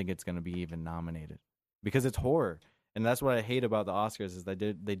 I don't think it's gonna be even nominated because it's horror. And that's what I hate about the Oscars, is that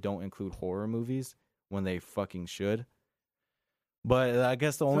they don't include horror movies when they fucking should. But I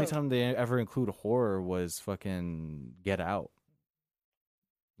guess the only time they ever include horror was fucking Get Out.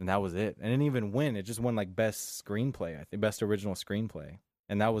 And that was it. And it didn't even win. It just won like best screenplay, I think, best original screenplay.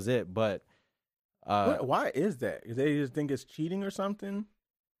 And that was it. But why is that? They just think it's cheating or something?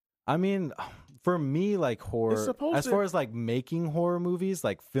 I mean, for me, like horror, as far as like making horror movies,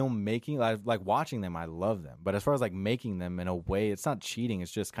 like filmmaking, like watching them, I love them. But as far as like making them, in a way, it's not cheating.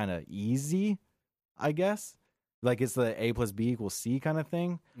 It's just kind of easy, I guess. Like, it's the A + B = C kind of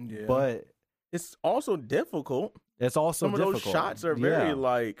thing. Yeah. But it's also difficult. It's also Some of difficult. those shots are very Yeah.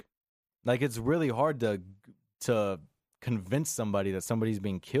 like Like it's really hard to convince somebody that somebody's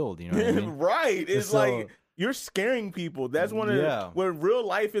being killed. You know what I mean? right. It's So- like you're scaring people. That's one of Yeah. when real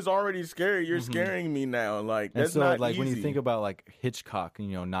life is already scary. You're Mhm. scaring me now. Like And that's so, not like easy. when you think about like Hitchcock,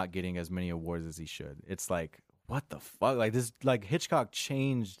 not getting as many awards as he should, it's like what the fuck? Like this, like Hitchcock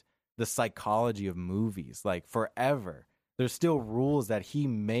changed the psychology of movies like forever. There's still rules that he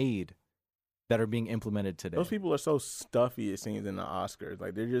made that are being implemented today. those people are so stuffy. It seems in the Oscars,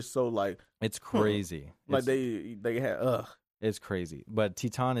 like they're just so like It's crazy. like It's- they had It's crazy. But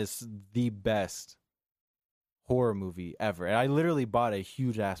Titan is the best horror movie ever. And I literally bought a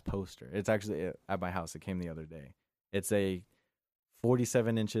huge ass poster. It's actually at my house. It came the other day. It's a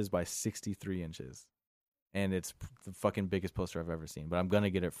 47 inches by 63 inches. And it's the fucking biggest poster I've ever seen. But I'm going to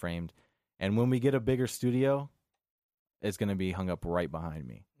get it framed. And when we get a bigger studio, it's going to be hung up right behind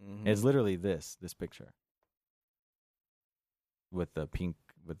me. It's literally this picture. With the pink,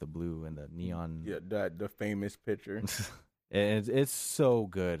 with the blue, and the neon. yeah, that the famous picture. It's so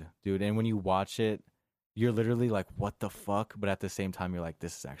good, dude. And when you watch it, you're literally like, what the fuck? But at the same time, you're like,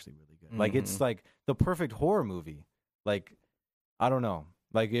 this is actually really good. Like, it's like the perfect horror movie. Like, I don't know.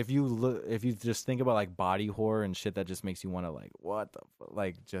 Like, if you just think about like body horror and shit that just makes you want to like, what the fuck?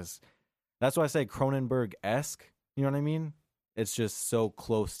 Like, just, that's why I say Cronenberg-esque. You know what I mean? It's just so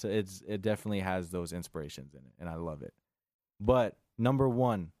close to, it definitely has those inspirations in it. And I love it. But number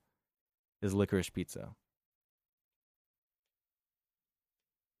one is Licorice Pizza.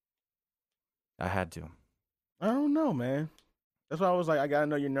 I had to. I don't know, man. That's why I was like, I gotta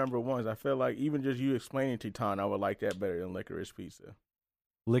know your number ones. I feel like even just you explaining Titan, I would like that better than Licorice Pizza.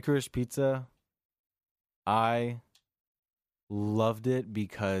 Licorice Pizza, I loved it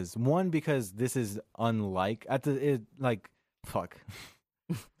because this is unlike fuck.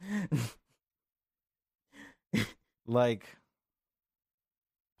 Like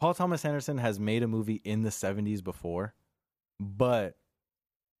Paul Thomas Anderson has made a movie in the 70s before, but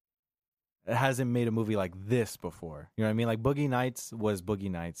it hasn't made a movie like this before. You know what I mean? Like Boogie Nights was Boogie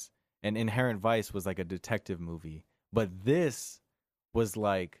Nights, and Inherent Vice was like a detective movie. But this was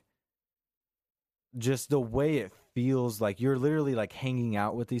like just the way it feels like you're literally like hanging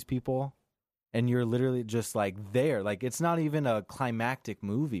out with these people and you're literally just like there. Like it's not even a climactic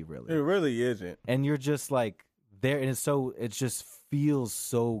movie It really. really isn't. And you're just like there, and it just feels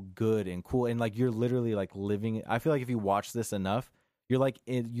so good and cool, and like you're literally like living. I feel like if you watch this enough, you're like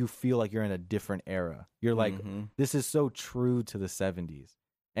you feel like you're in a different era. You're like, this is so true to the 70s.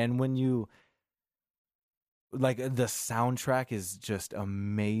 And when you like, the soundtrack is just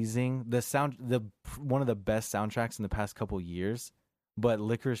amazing. One of the best soundtracks in the past couple years. But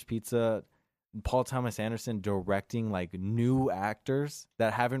Licorice Pizza, Paul Thomas Anderson directing like new actors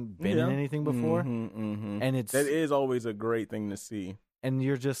that haven't been in anything before, and that is always a great thing to see. And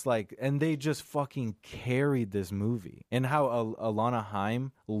you're just like, and they just fucking carried this movie. And how Alana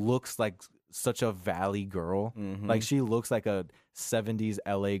Haim looks like such a valley girl. Like she looks like a 70s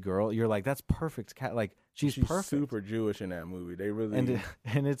LA girl. You're like, that's perfect. Like she's perfect. Super Jewish in that movie. They really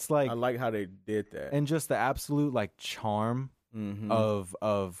and it's like, I like how they did that. and just the absolute like charm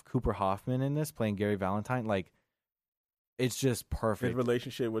of Cooper Hoffman in this playing Gary Valentine. Like it's just perfect. His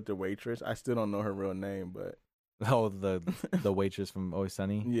relationship with the waitress. I still don't know her real name, but Oh, the waitress from Always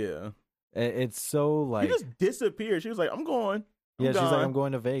Sunny. yeah, It's so like, he just disappeared. She was like, "I'm going." she's like, I'm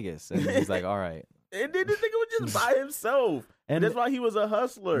going to Vegas, and he's like, all right. And then this nigga was just by himself, and that's why he was a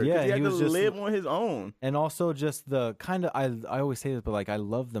hustler. Yeah, he had he to was just live on his own. And also just the kind of, I always say this, but like I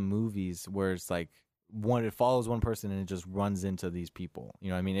love the movies where it's like it follows one person and it just runs into these people. You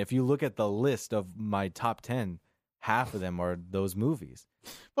know what I mean? If you look at the list of my top 10, half of them are those movies.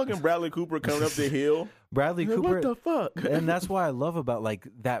 Fucking Bradley Cooper coming up the hill. Bradley Like, Cooper. what the fuck? And that's why I love about like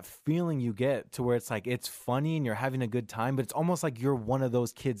that feeling you get to where it's like it's funny and you're having a good time, but it's almost like you're one of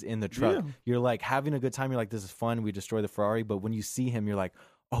those kids in the truck. Yeah. You're like having a good time. You're like, this is fun. We destroy the Ferrari. But when you see him, you're like,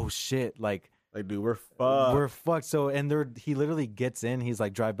 oh shit, like dude, we're fucked. we're fucked. So he literally gets in. He's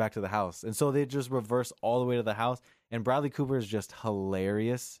like, drive back to the house, and so they just reverse all the way to the house. And Bradley Cooper is just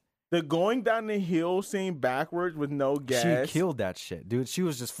hilarious. The going down the hill scene backwards with no gas. She killed that shit, dude. She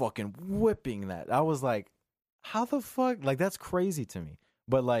was just fucking whipping that. I was like, how the fuck? Like, that's crazy to me.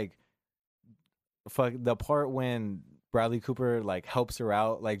 But like, fuck the part when Bradley Cooper like helps her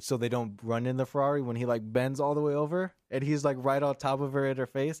out, like so they don't run in the Ferrari when he like bends all the way over and he's like right on top of her in her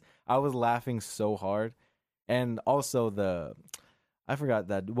face. I was laughing so hard. And also I forgot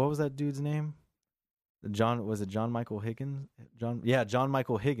what was that dude's name? Was it John Michael Higgins? John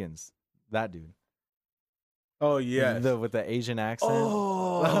Michael Higgins. That dude. Oh yeah, With the Asian accent.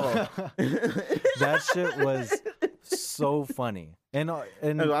 Oh, Oh, That shit was so funny. And I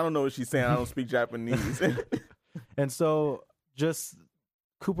don't know what she's saying. I don't speak Japanese. and so just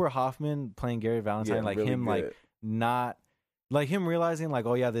Cooper Hoffman playing Gary Valentine, Yeah, like really him, good. like not like him realizing like,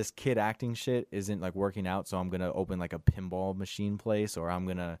 oh yeah, this kid acting shit isn't like working out, so I'm gonna open like a pinball machine place, or I'm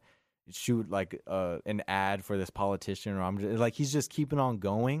gonna shoot like an ad for this politician, or I'm just, like he's just keeping on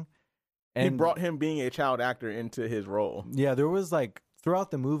going. And He brought him being a child actor into his role. yeah, there was like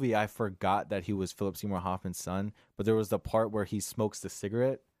throughout the movie, I forgot that he was Philip Seymour Hoffman's son, but there was the part where he smokes the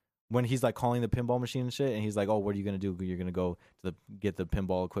cigarette when he's like calling the pinball machine and shit, and he's like, "Oh, what are you gonna do? You're gonna go to get the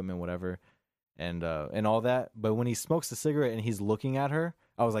pinball equipment, whatever, and all that." But when he smokes the cigarette and he's looking at her,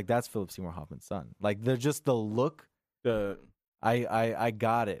 I was like, "That's Philip Seymour Hoffman's son." Like they're just the look. The I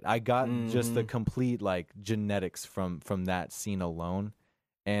got it. I got just the Mhm. complete like genetics from that scene alone,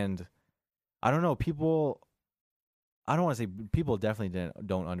 and I don't know people. I don't want to say people definitely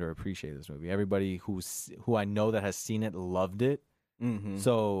don't underappreciate this movie. Everybody who I know that has seen it loved it. Mhm.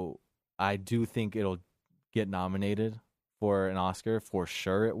 So I do think it'll get nominated for an Oscar. For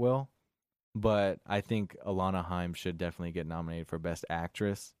sure it will. But I think Alana Haim should definitely get nominated for Best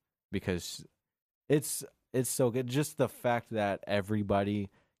Actress because it's so good. Just the fact that everybody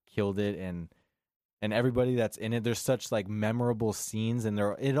killed it and everybody that's in it, there's such like memorable scenes, and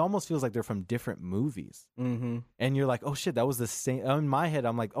it almost feels like they're from different movies. Mhm. And you're like, oh shit, that was the same. In my head,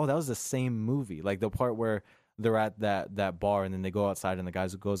 I'm like, oh, that was the same movie. Like the part where they're at that bar and then they go outside and the guy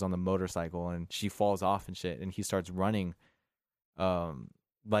goes on the motorcycle and she falls off and shit and he starts running.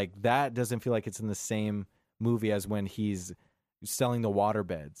 Like that doesn't feel like it's in the same movie as when he's selling the water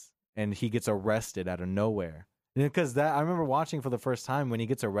beds and he gets arrested out of nowhere. Because that I remember watching for the first time when he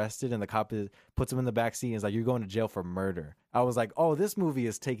gets arrested and the cop puts him in the back seat and is like, "You're going to jail for murder." I was like, "Oh, this movie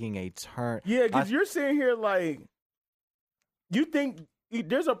is taking a turn." Yeah, because you're sitting here like, you think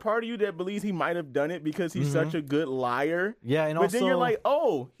there's a part of you that believes he might have done it because he's such a good liar. Yeah, and but also then you're like,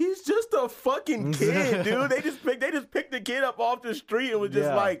 oh, he's just a fucking kid, dude. They just picked the kid up off the street and was just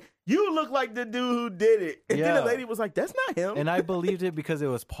Yeah. like, you look like the dude who did it. And then Yeah. the lady was like, that's not him. and I believed it because it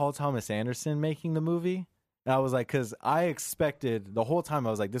was Paul Thomas Anderson making the movie. And I was like, because I expected the whole time, I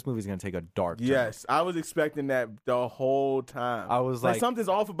was like, this movie's gonna take a dark turn. Yes, I was expecting that the whole time. I was like, something's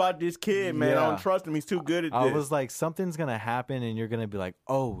off about this kid, man. I Yeah. don't trust him. He's too good at I this. was like, something's gonna happen, and you're gonna be like,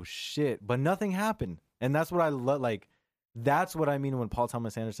 oh shit, but nothing happened, and that's what I like. That's what I mean when Paul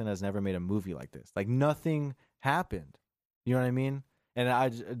Thomas Anderson has never made a movie like this. Like nothing happened. You know what I mean?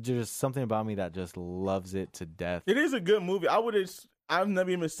 And just something about me that just loves it to death. It is a good movie. I've never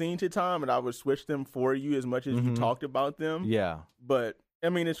even seen Titan, and I would switch them for you as much as you talked about them. Yeah. But I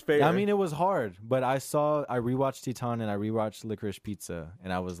mean, it's fair. I mean, it was hard, but I rewatched Titan and I rewatched Licorice Pizza,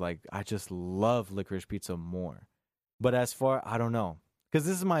 and I was like, I just love Licorice Pizza more. But as far, I don't know, because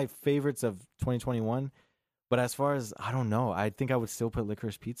this is my favorites of 2021. But as far as, I don't know, I think I would still put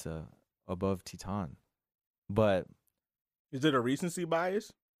Licorice Pizza above Titan. But is it a recency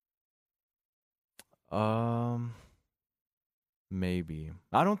bias? Maybe.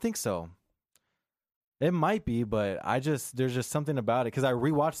 I don't think so. It might be, but there's just something about it because I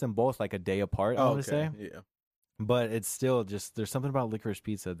rewatched them both like a day apart. I want to say, yeah. but it's still just there's something about Licorice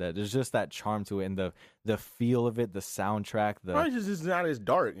Pizza that there's just that charm to it and the feel of it, the soundtrack, Probably just it's not as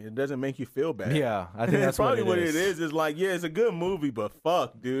dark. It doesn't make you feel bad. yeah, I think that's probably what it is. It's like, yeah, it's a good movie, but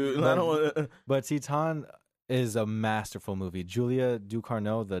fuck, dude. I don't wanna... But Titan is a masterful movie. Julia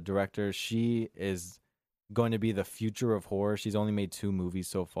Ducournau, the director, she is going to be the future of horror. She's only made 2 movies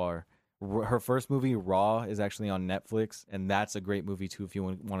so far. Her first movie, Raw, is actually on Netflix, and that's a great movie too if you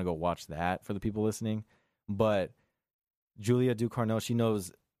want to go watch that for the people listening. But Julia Ducournau, she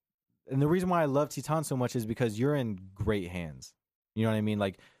knows, and the reason why I love Titan so much is because you're in great hands. You know what I mean?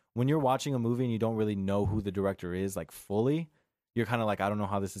 Like when you're watching a movie and you don't really know who the director is, like fully, you're kind of like, I don't know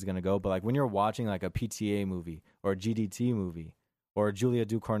how this is gonna go. But like when you're watching like a PTA movie or a GDT movie or a Julia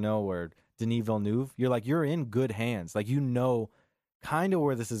Ducournau or Denis Villeneuve, you're like, you're in good hands. Like, you know kind of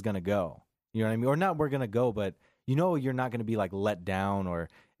where this is going to go. You know what I mean? Or not where going to go, but you know you're not going to be like let down or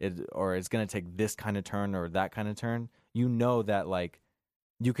it's going to take this kind of turn or that kind of turn. You know that like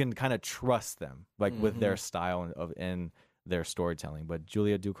you can kind of trust them like with their style and their storytelling. But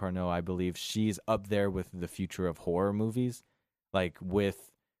Julia Ducournau, I believe she's up there with the future of horror movies, like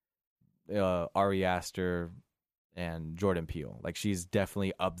with Ari Aster and Jordan Peele. Like she's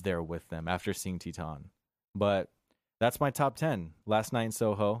definitely up there with them after seeing Titan. But that's my top 10. Last Night in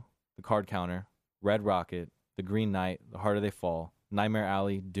Soho, The Card Counter, Red Rocket, The Green Knight, The Harder They Fall, Nightmare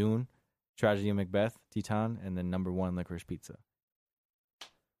Alley, Dune, Tragedy of Macbeth, Titan, and then number 1, Licorice Pizza.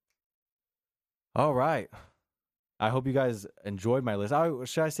 All right. I hope you guys enjoyed my list.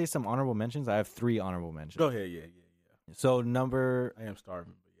 Should I say some honorable mentions? I have 3 honorable mentions. Go ahead. Yeah. So I am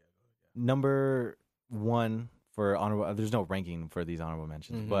starving, but yeah. number 1 for honorable. There's no ranking for these honorable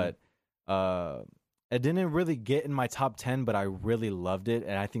mentions, but it didn't really get in my top 10, but I really loved it,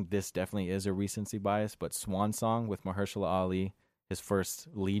 and I think this definitely is a recency bias. But Swan Song with Mahershala Ali, his first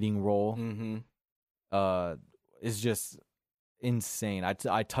leading role, is just insane.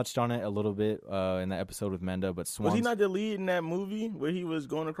 I touched on it a little bit in the episode with Menda, but Was he not the lead in that movie where he was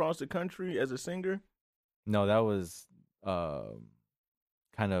going across the country as a singer? No, that was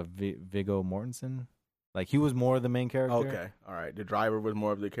kind of Viggo Mortensen. Like, he was more of the main character. Okay, all right. The driver was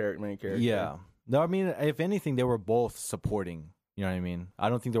more of the main character. Yeah. No, I mean, if anything, they were both supporting. You know what I mean? I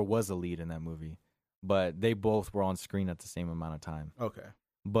don't think there was a lead in that movie, but they both were on screen at the same amount of time. Okay.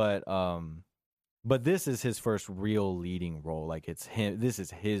 But this is his first real leading role. Like, it's him. This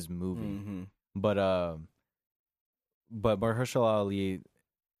is his movie. But Mahershala Ali,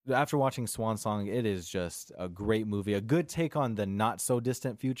 after watching Swan Song, it is just a great movie. A good take on the not so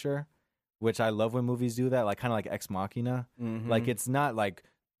distant future, which I love when movies do that. Like, kind of like Ex Machina. Like, it's not like,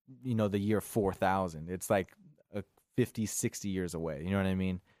 you know, the year 4000. It's like 50, 60 years away. You know what I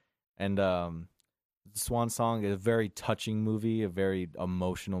mean? And Swan Song is a very touching movie, a very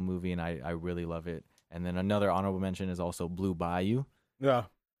emotional movie, and I really love it. And then another honorable mention is also Blue Bayou. Yeah.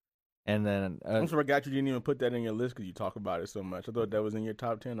 And then I forgot you didn't even put that in your list because you talk about it so much. I thought that was in your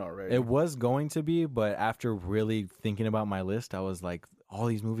top 10 already. It was going to be, but after really thinking about my list, I was like, all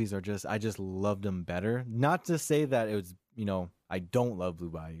these movies are I just loved them better. Not to say that it was, you know, I don't love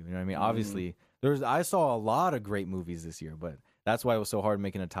Blue Bayou. You know what I mean? Obviously, I saw a lot of great movies this year, but that's why it was so hard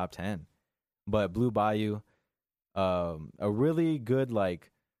making a top 10. But Blue Bayou, a really good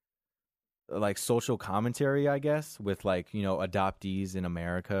like social commentary, I guess, with like, you know, adoptees in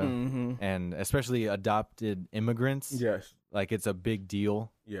America and especially adopted immigrants. Yes. Like, it's a big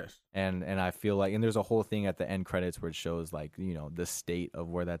deal. Yes. And I feel like, and there's a whole thing at the end credits where it shows like, you know, the state of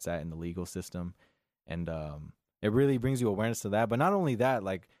where that's at in the legal system. And it really brings you awareness to that. But not only that,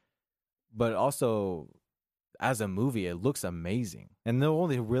 like, but also as a movie, it looks amazing. And the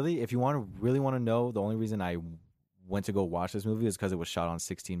only if you really want to know, the only reason I went to go watch this movie is because it was shot on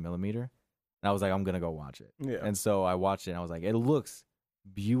 16 millimeter. And I was like, I'm going to go watch it. Yeah. And so I watched it and I was like, it looks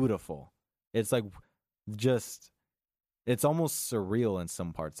beautiful. It's like it's almost surreal in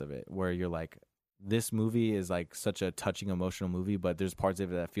some parts of it where you're like, this movie is like such a touching, emotional movie, but there's parts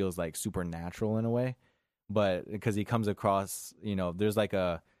of it that feels like supernatural in a way. But because he comes across, you know, there's like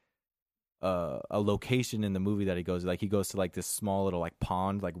a location in the movie that he goes to like this small little like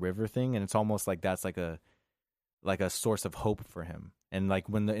pond, like river thing. And it's almost like that's like a source of hope for him. And like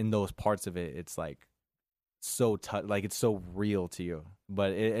when in those parts of it, it's like so like it's so real to you,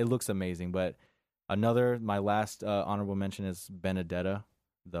 but it looks amazing. But my last honorable mention is Benedetta,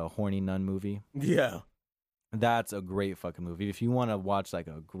 the horny nun movie. Yeah. That's a great fucking movie. If you want to watch like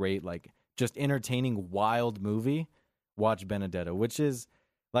a great, like just entertaining, wild movie, watch Benedetta, which is,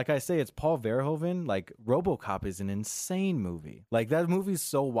 like I say, it's Paul Verhoeven. Like, RoboCop is an insane movie. Like, that movie's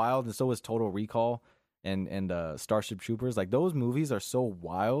so wild, and so is Total Recall and Starship Troopers. Like, those movies are so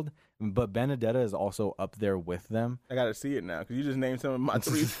wild, but Benedetta is also up there with them. I gotta see it now because you just named some of my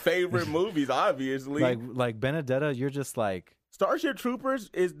 3 favorite movies. Obviously, like Benedetta, you're just like, Starship Troopers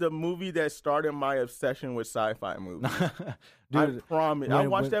is the movie that started my obsession with sci-fi movies. Dude, I promise. I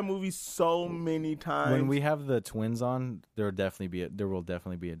watched that movie so many times. When we have the twins on, there will definitely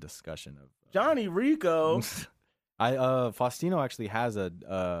be a discussion of Johnny Rico. Faustino actually has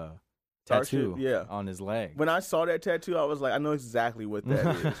a tattoo on his leg. When I saw that tattoo, I was like, I know exactly what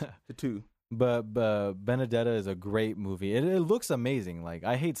that is. Tattoo. But Benedetta is a great movie. It looks amazing. Like,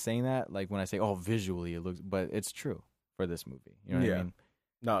 I hate saying that, like when I say, oh, visually it looks, but it's true for this movie. You know what I mean?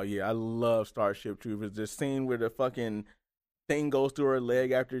 No, yeah, I love Starship Troopers. The scene where the fucking thing goes through her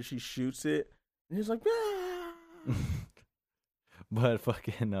leg after she shoots it, and he's like, ah. But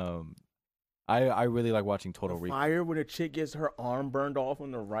fucking I really like watching Total Recall. Fire when a chick gets her arm burned off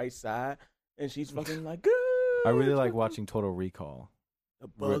on the right side, and she's fucking like, I really like watching Total Recall. The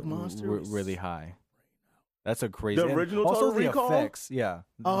bug monster really high. That's a crazy. The original Total Recall. The effects, yeah.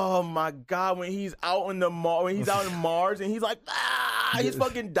 Oh my god, when he's out in out in Mars and he's like, he's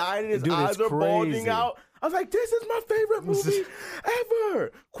fucking dying and his eyes are bulging out. I was like, this is my favorite movie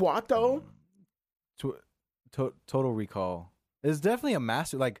ever. Quato. Total Recall is definitely a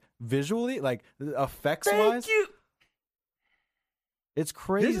master. Like, visually, like effects wise. Thank you. It's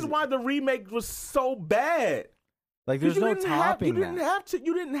crazy. This is why the remake was so bad. Like, there's no topping You didn't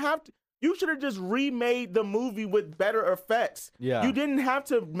have to. You should have just remade the movie with better effects. Yeah. You didn't have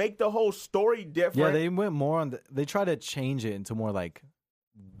to make the whole story different. Yeah, they went more on they tried to change it into more like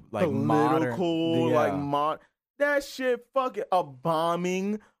political, modern. that shit fucking a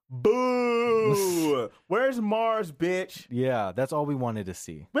bombing. Boo! Where's Mars, bitch? Yeah, that's all we wanted to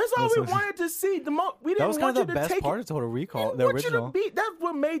see. That's all we wanted to see. We didn't that was want kind you of the to best take part it. of Total Recall, We the want original. You to be, that's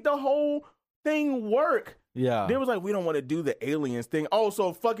what made the whole thing work. Yeah. They was like, we don't want to do the aliens thing.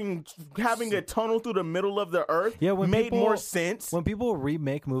 Also, fucking having a tunnel through the middle of the earth made more sense. When people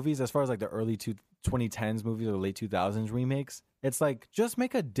remake movies, as far as like the early 2010s movies or the late 2000s remakes, it's like, just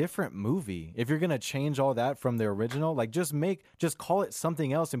make a different movie. If you're going to change all that from the original, like just call it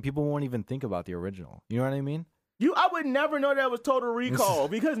something else and people won't even think about the original. You know what I mean? I would never know that was Total Recall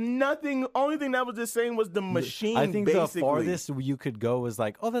because only thing that was the same was the machine. I think basically. the farthest you could go was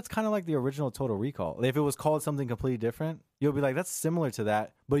like, oh, that's kind of like the original Total Recall. If it was called something completely different, you'll be like, that's similar to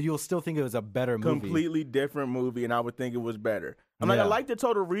that, but you'll still think it was a better movie. Completely different movie, and I would think it was better. I'm like, I like the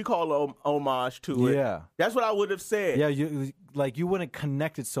Total Recall homage to it. Yeah. That's what I would have said. Yeah, you wouldn't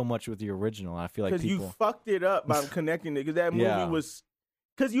connect it so much with the original. I feel like because you fucked it up by connecting it. Because that movie was.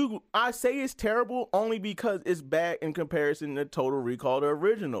 Because I say it's terrible only because it's bad in comparison to Total Recall, the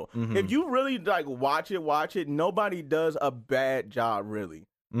original. Mm-hmm. If you really like watch it, nobody does a bad job really.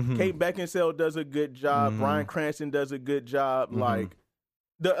 Mm-hmm. Kate Beckinsale does a good job. Mm-hmm. Bryan Cranston does a good job. Mm-hmm. Like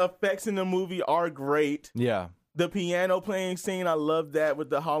the effects in the movie are great. Yeah. The piano playing scene, I love that with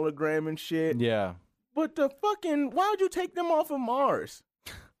the hologram and shit. Yeah. But why would you take them off of Mars?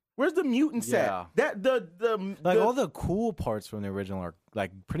 Where's the mutant set? Yeah. All the cool parts from the original are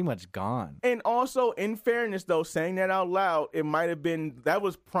like pretty much gone. And also, in fairness, though, saying that out loud, it might have been that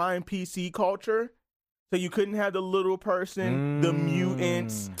was prime PC culture. So you couldn't have the little person, the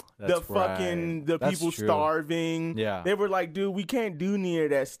mutants, the people starving. Yeah. They were like, dude, we can't do near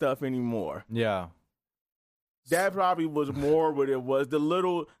that stuff anymore. Yeah. That probably was more what it was. The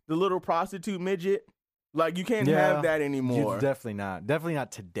little prostitute midget. Like, you can't have that anymore. Definitely not. Definitely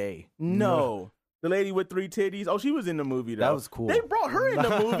not today. No. The lady with 3 titties. Oh, she was in the movie, though. That was cool. They brought her in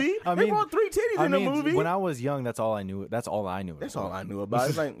the movie. They brought 3 titties in the movie. When I was young, that's all I knew. That's all I knew. That's all I knew about.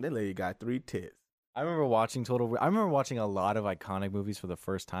 It's like, that lady got 3 tits. I remember watching a lot of iconic movies for the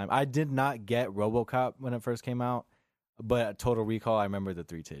first time. I did not get RoboCop when it first came out, but Total Recall, I remember the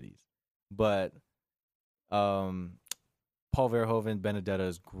 3 titties. But Paul Verhoeven, Benedetta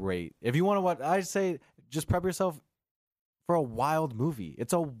is great. If you want to watch, I'd say just prep yourself for a wild movie.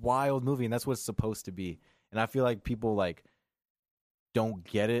 It's a wild movie, and that's what it's supposed to be. And I feel like people like don't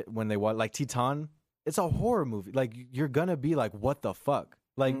get it when they watch. Like Titan, it's a horror movie. Like you're gonna be like, what the fuck?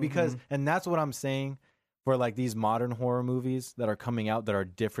 Like because, and that's what I'm saying for like these modern horror movies that are coming out that are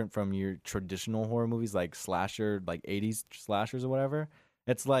different from your traditional horror movies, like slasher, like 80s slashers or whatever.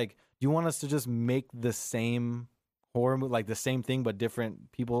 It's like, do you want us to just make the same horror movie, like the same thing but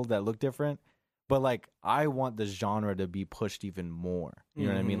different people that look different? But like, I want the genre to be pushed even more. You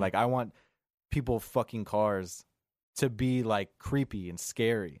know what I mean? Like, I want people fucking cars to be like creepy and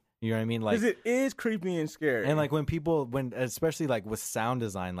scary. You know what I mean? Like, because it is creepy and scary. And like when especially like with sound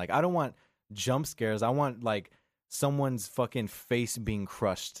design, like I don't want jump scares. I want like someone's fucking face being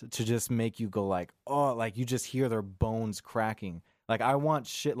crushed to just make you go like, oh, like you just hear their bones cracking. Like I want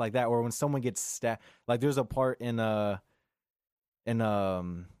shit like that. Or when someone gets stabbed, like there's a part in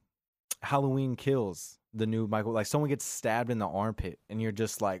Halloween Kills, the new Michael, like someone gets stabbed in the armpit and you're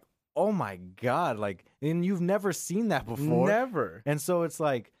just like, oh my God, like, and you've never seen that before. Never. And so it's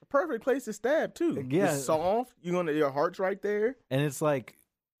like a perfect place to stab too. Yeah. It's soft. Your heart's right there. And it's like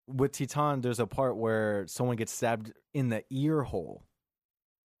with Titan, there's a part where someone gets stabbed in the ear hole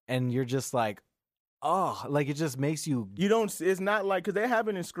and you're just like, oh, like it just makes you. You don't, it's not like, because they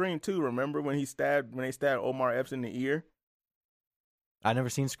happened in Scream 2. Remember when they stabbed Omar Epps in the ear? I never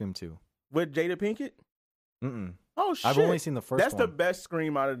seen Scream 2. With Jada Pinkett? Mm-mm. Oh shit! I've only seen the first. That's one. the best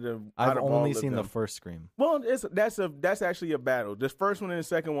Scream out of the. I've only seen the first Scream. Well, that's actually a battle. The first one and the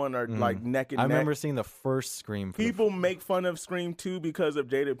second one are like neck and neck. I remember seeing the first Scream. People make fun of Scream 2 because of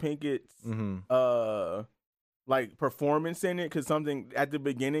Jada Pinkett's like performance in it. Because something at the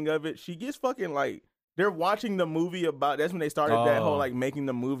beginning of it, she gets fucking like they're watching the movie about. That's when they started that whole like making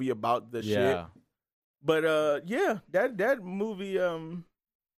the movie about the shit. But that movie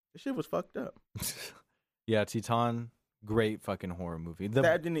the shit was fucked up. Yeah, Titan, great fucking horror movie.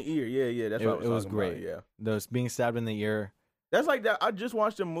 Stabbed in the ear, yeah. That's what I was it was talking great. About, yeah, those being stabbed in the ear. That's like that. I just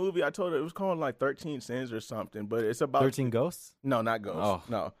watched a movie. I told her it was called like 13 Sins or something, but it's about 13 Ghosts. No, not Ghosts. Oh.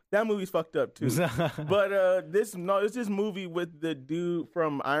 No, that movie's fucked up too. But it's this movie with the dude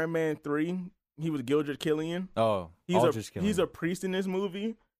from Iron Man 3. He was Gildred Killian. Oh, he's a priest in this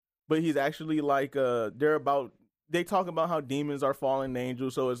movie. but he's actually like they talk about how demons are fallen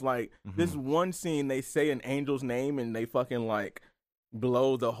angels. So it's like this one scene they say an angel's name and they fucking like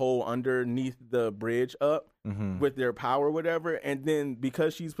blow the hole underneath the bridge up with their power or whatever, and then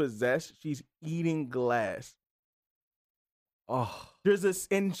because she's possessed, she's eating glass. Oh, there's this,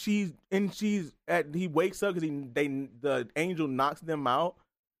 and she's he wakes up because the angel knocks them out.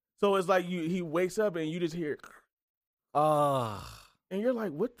 So it's like he wakes up and you just hear, and you're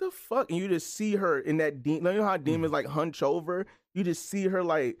like, what the fuck? And you just see her in that you know how demons like hunch over? You just see her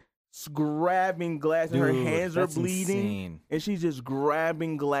like grabbing glass, and her hands are bleeding, insane. and she's just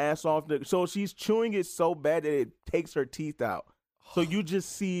grabbing glass off so she's chewing it so bad that it takes her teeth out. So you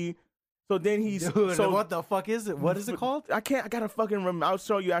just see. So then what the fuck is it? What is it called? I gotta fucking remember. I'll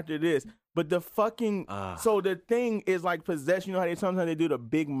show you after this. But the fucking so the thing is like possession. You know how sometimes they do the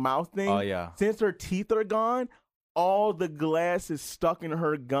big mouth thing. Oh yeah. Since her teeth are gone, all the glass is stuck in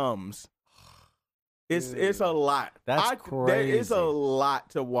her gums. It's a lot. That's crazy. That is a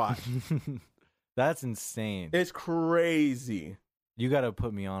lot to watch. That's insane. It's crazy. You got to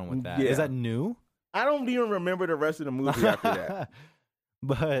put me on with that. Yeah. Is that new? I don't even remember the rest of the movie after that.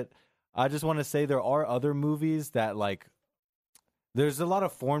 But I just want to say there are other movies that like. There's a lot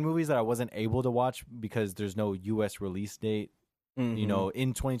of foreign movies that I wasn't able to watch because there's no U.S. release date. You know,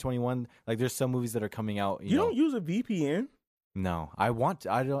 in 2021, like there's some movies that are coming out. You know. Don't use a VPN? No, I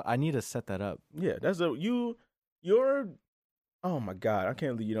need to set that up. Yeah, you're. Oh my god, I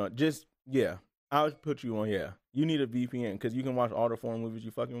can't believe you don't. I'll put you on. Yeah, you need a VPN because you can watch all the foreign movies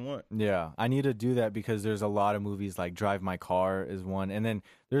you fucking want. Yeah, I need to do that because there's a lot of movies like Drive My Car is one, and then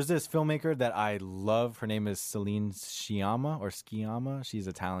there's this filmmaker that I love. Her name is Celine Sciamma. She's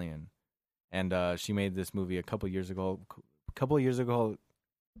Italian, and she made this movie a couple years ago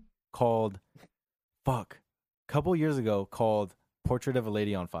called Portrait of a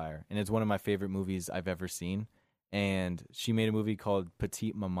Lady on Fire, and it's one of my favorite movies I've ever seen. And she made a movie called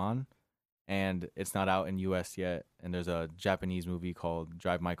Petite Maman, and it's not out in US yet. And there's a Japanese movie called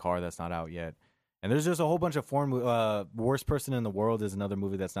Drive My Car that's not out yet. And there's just a whole bunch of foreign Worst Person in the World is another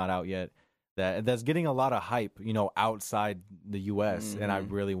movie that's not out yet that's getting a lot of hype, you know, outside the US, and I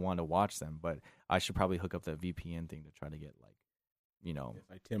really want to watch them, but I should probably hook up that VPN thing to try to get like, you know, it's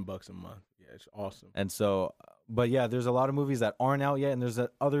like $10 a month. Yeah, it's awesome. And so, but yeah, there's a lot of movies that aren't out yet, and there's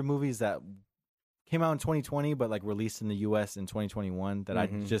other movies that came out in 2020 but like released in the US in 2021 that I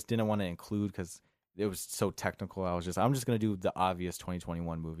just didn't want to include because it was so technical. I'm just gonna do the obvious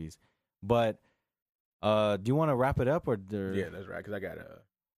 2021 movies. But do you want to wrap it up or? Yeah, that's right. Because I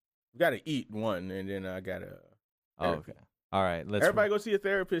gotta eat one, and then I gotta. Oh, okay. All right. Everybody go see a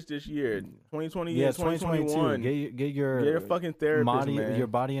therapist this year. 2020. Yeah, 2021. Get your fucking therapist, man. Your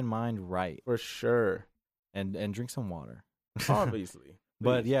body and mind right for sure. And drink some water. Obviously.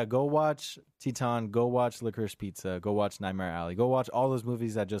 But yeah, go watch Titan. Go watch Licorice Pizza. Go watch Nightmare Alley. Go watch all those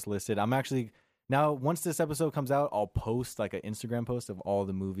movies I just listed. I'm actually now once this episode comes out, I'll post like an Instagram post of all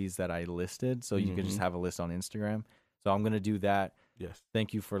the movies that I listed, so you can just have a list on Instagram. So I'm gonna do that. Yes.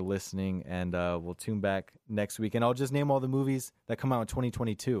 Thank you for listening, and we'll tune back next week, and I'll just name all the movies that come out in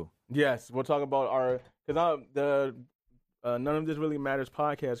 2022. Yes, we'll talk about the None of This Really Matters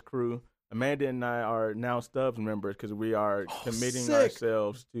podcast crew. Amanda and I are now Stubbs members because we are committing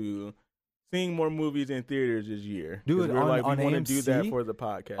ourselves to seeing more movies in theaters this year. Dude, we want to do that for the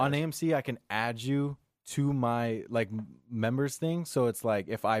podcast. On AMC, I can add you to my like members thing. So it's like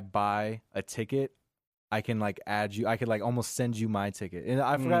if I buy a ticket, I can like add you. I could like almost send you my ticket. And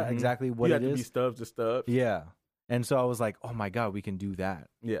I forgot exactly what it is. You have to be Stubbs to Stubbs. Yeah. And so I was like, oh my God, we can do that.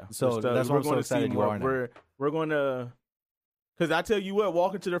 Yeah. So that's why I'm so excited you are now. We're going to... Because I tell you what,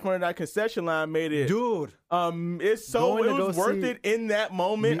 walking to the front of that concession line made it... Dude. It was worth it in that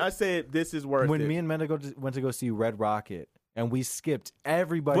moment. I said, this is worth it. When me and Menda went to go see Red Rocket, and we skipped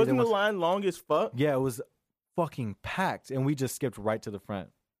everybody. Wasn't the line long as fuck? Yeah, it was fucking packed, and we just skipped right to the front.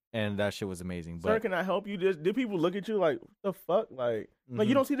 And that shit was amazing. Sir, can I help you? Did people look at you like, what the fuck? Like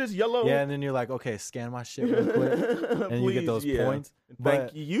you don't see this yellow? Yeah, and then you're like, okay, scan my shit real quick. And you get those points.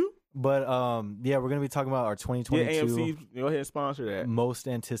 Thank you. But yeah, we're gonna be talking about our 2022. Yeah, AMC, go ahead and sponsor that. Most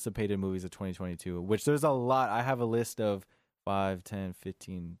anticipated movies of 2022, which there's a lot. I have a list of 5, 10,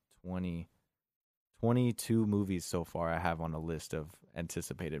 15, 20, 22 movies so far I have on a list of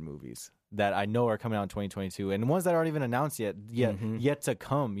anticipated movies that I know are coming out in 2022, and ones that aren't even announced yet to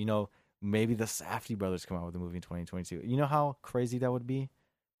come. You know, maybe the Safdie brothers come out with a movie in 2022. You know how crazy that would be?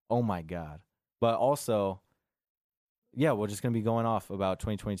 Oh my God. But also... yeah, we're just going to be going off about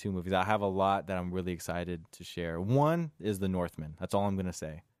 2022 movies. I have a lot that I'm really excited to share. One is The Northman. That's all I'm going to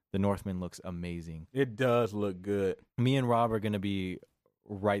say. The Northman looks amazing. It does look good. Me and Rob are going to be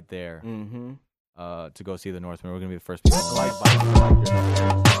right there Mm-hmm. To go see The Northman. We're gonna be the first people. It's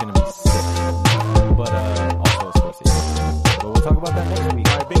gonna be sick. But also Scorsese. But we'll talk about that next week.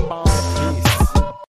 All right, bing bong.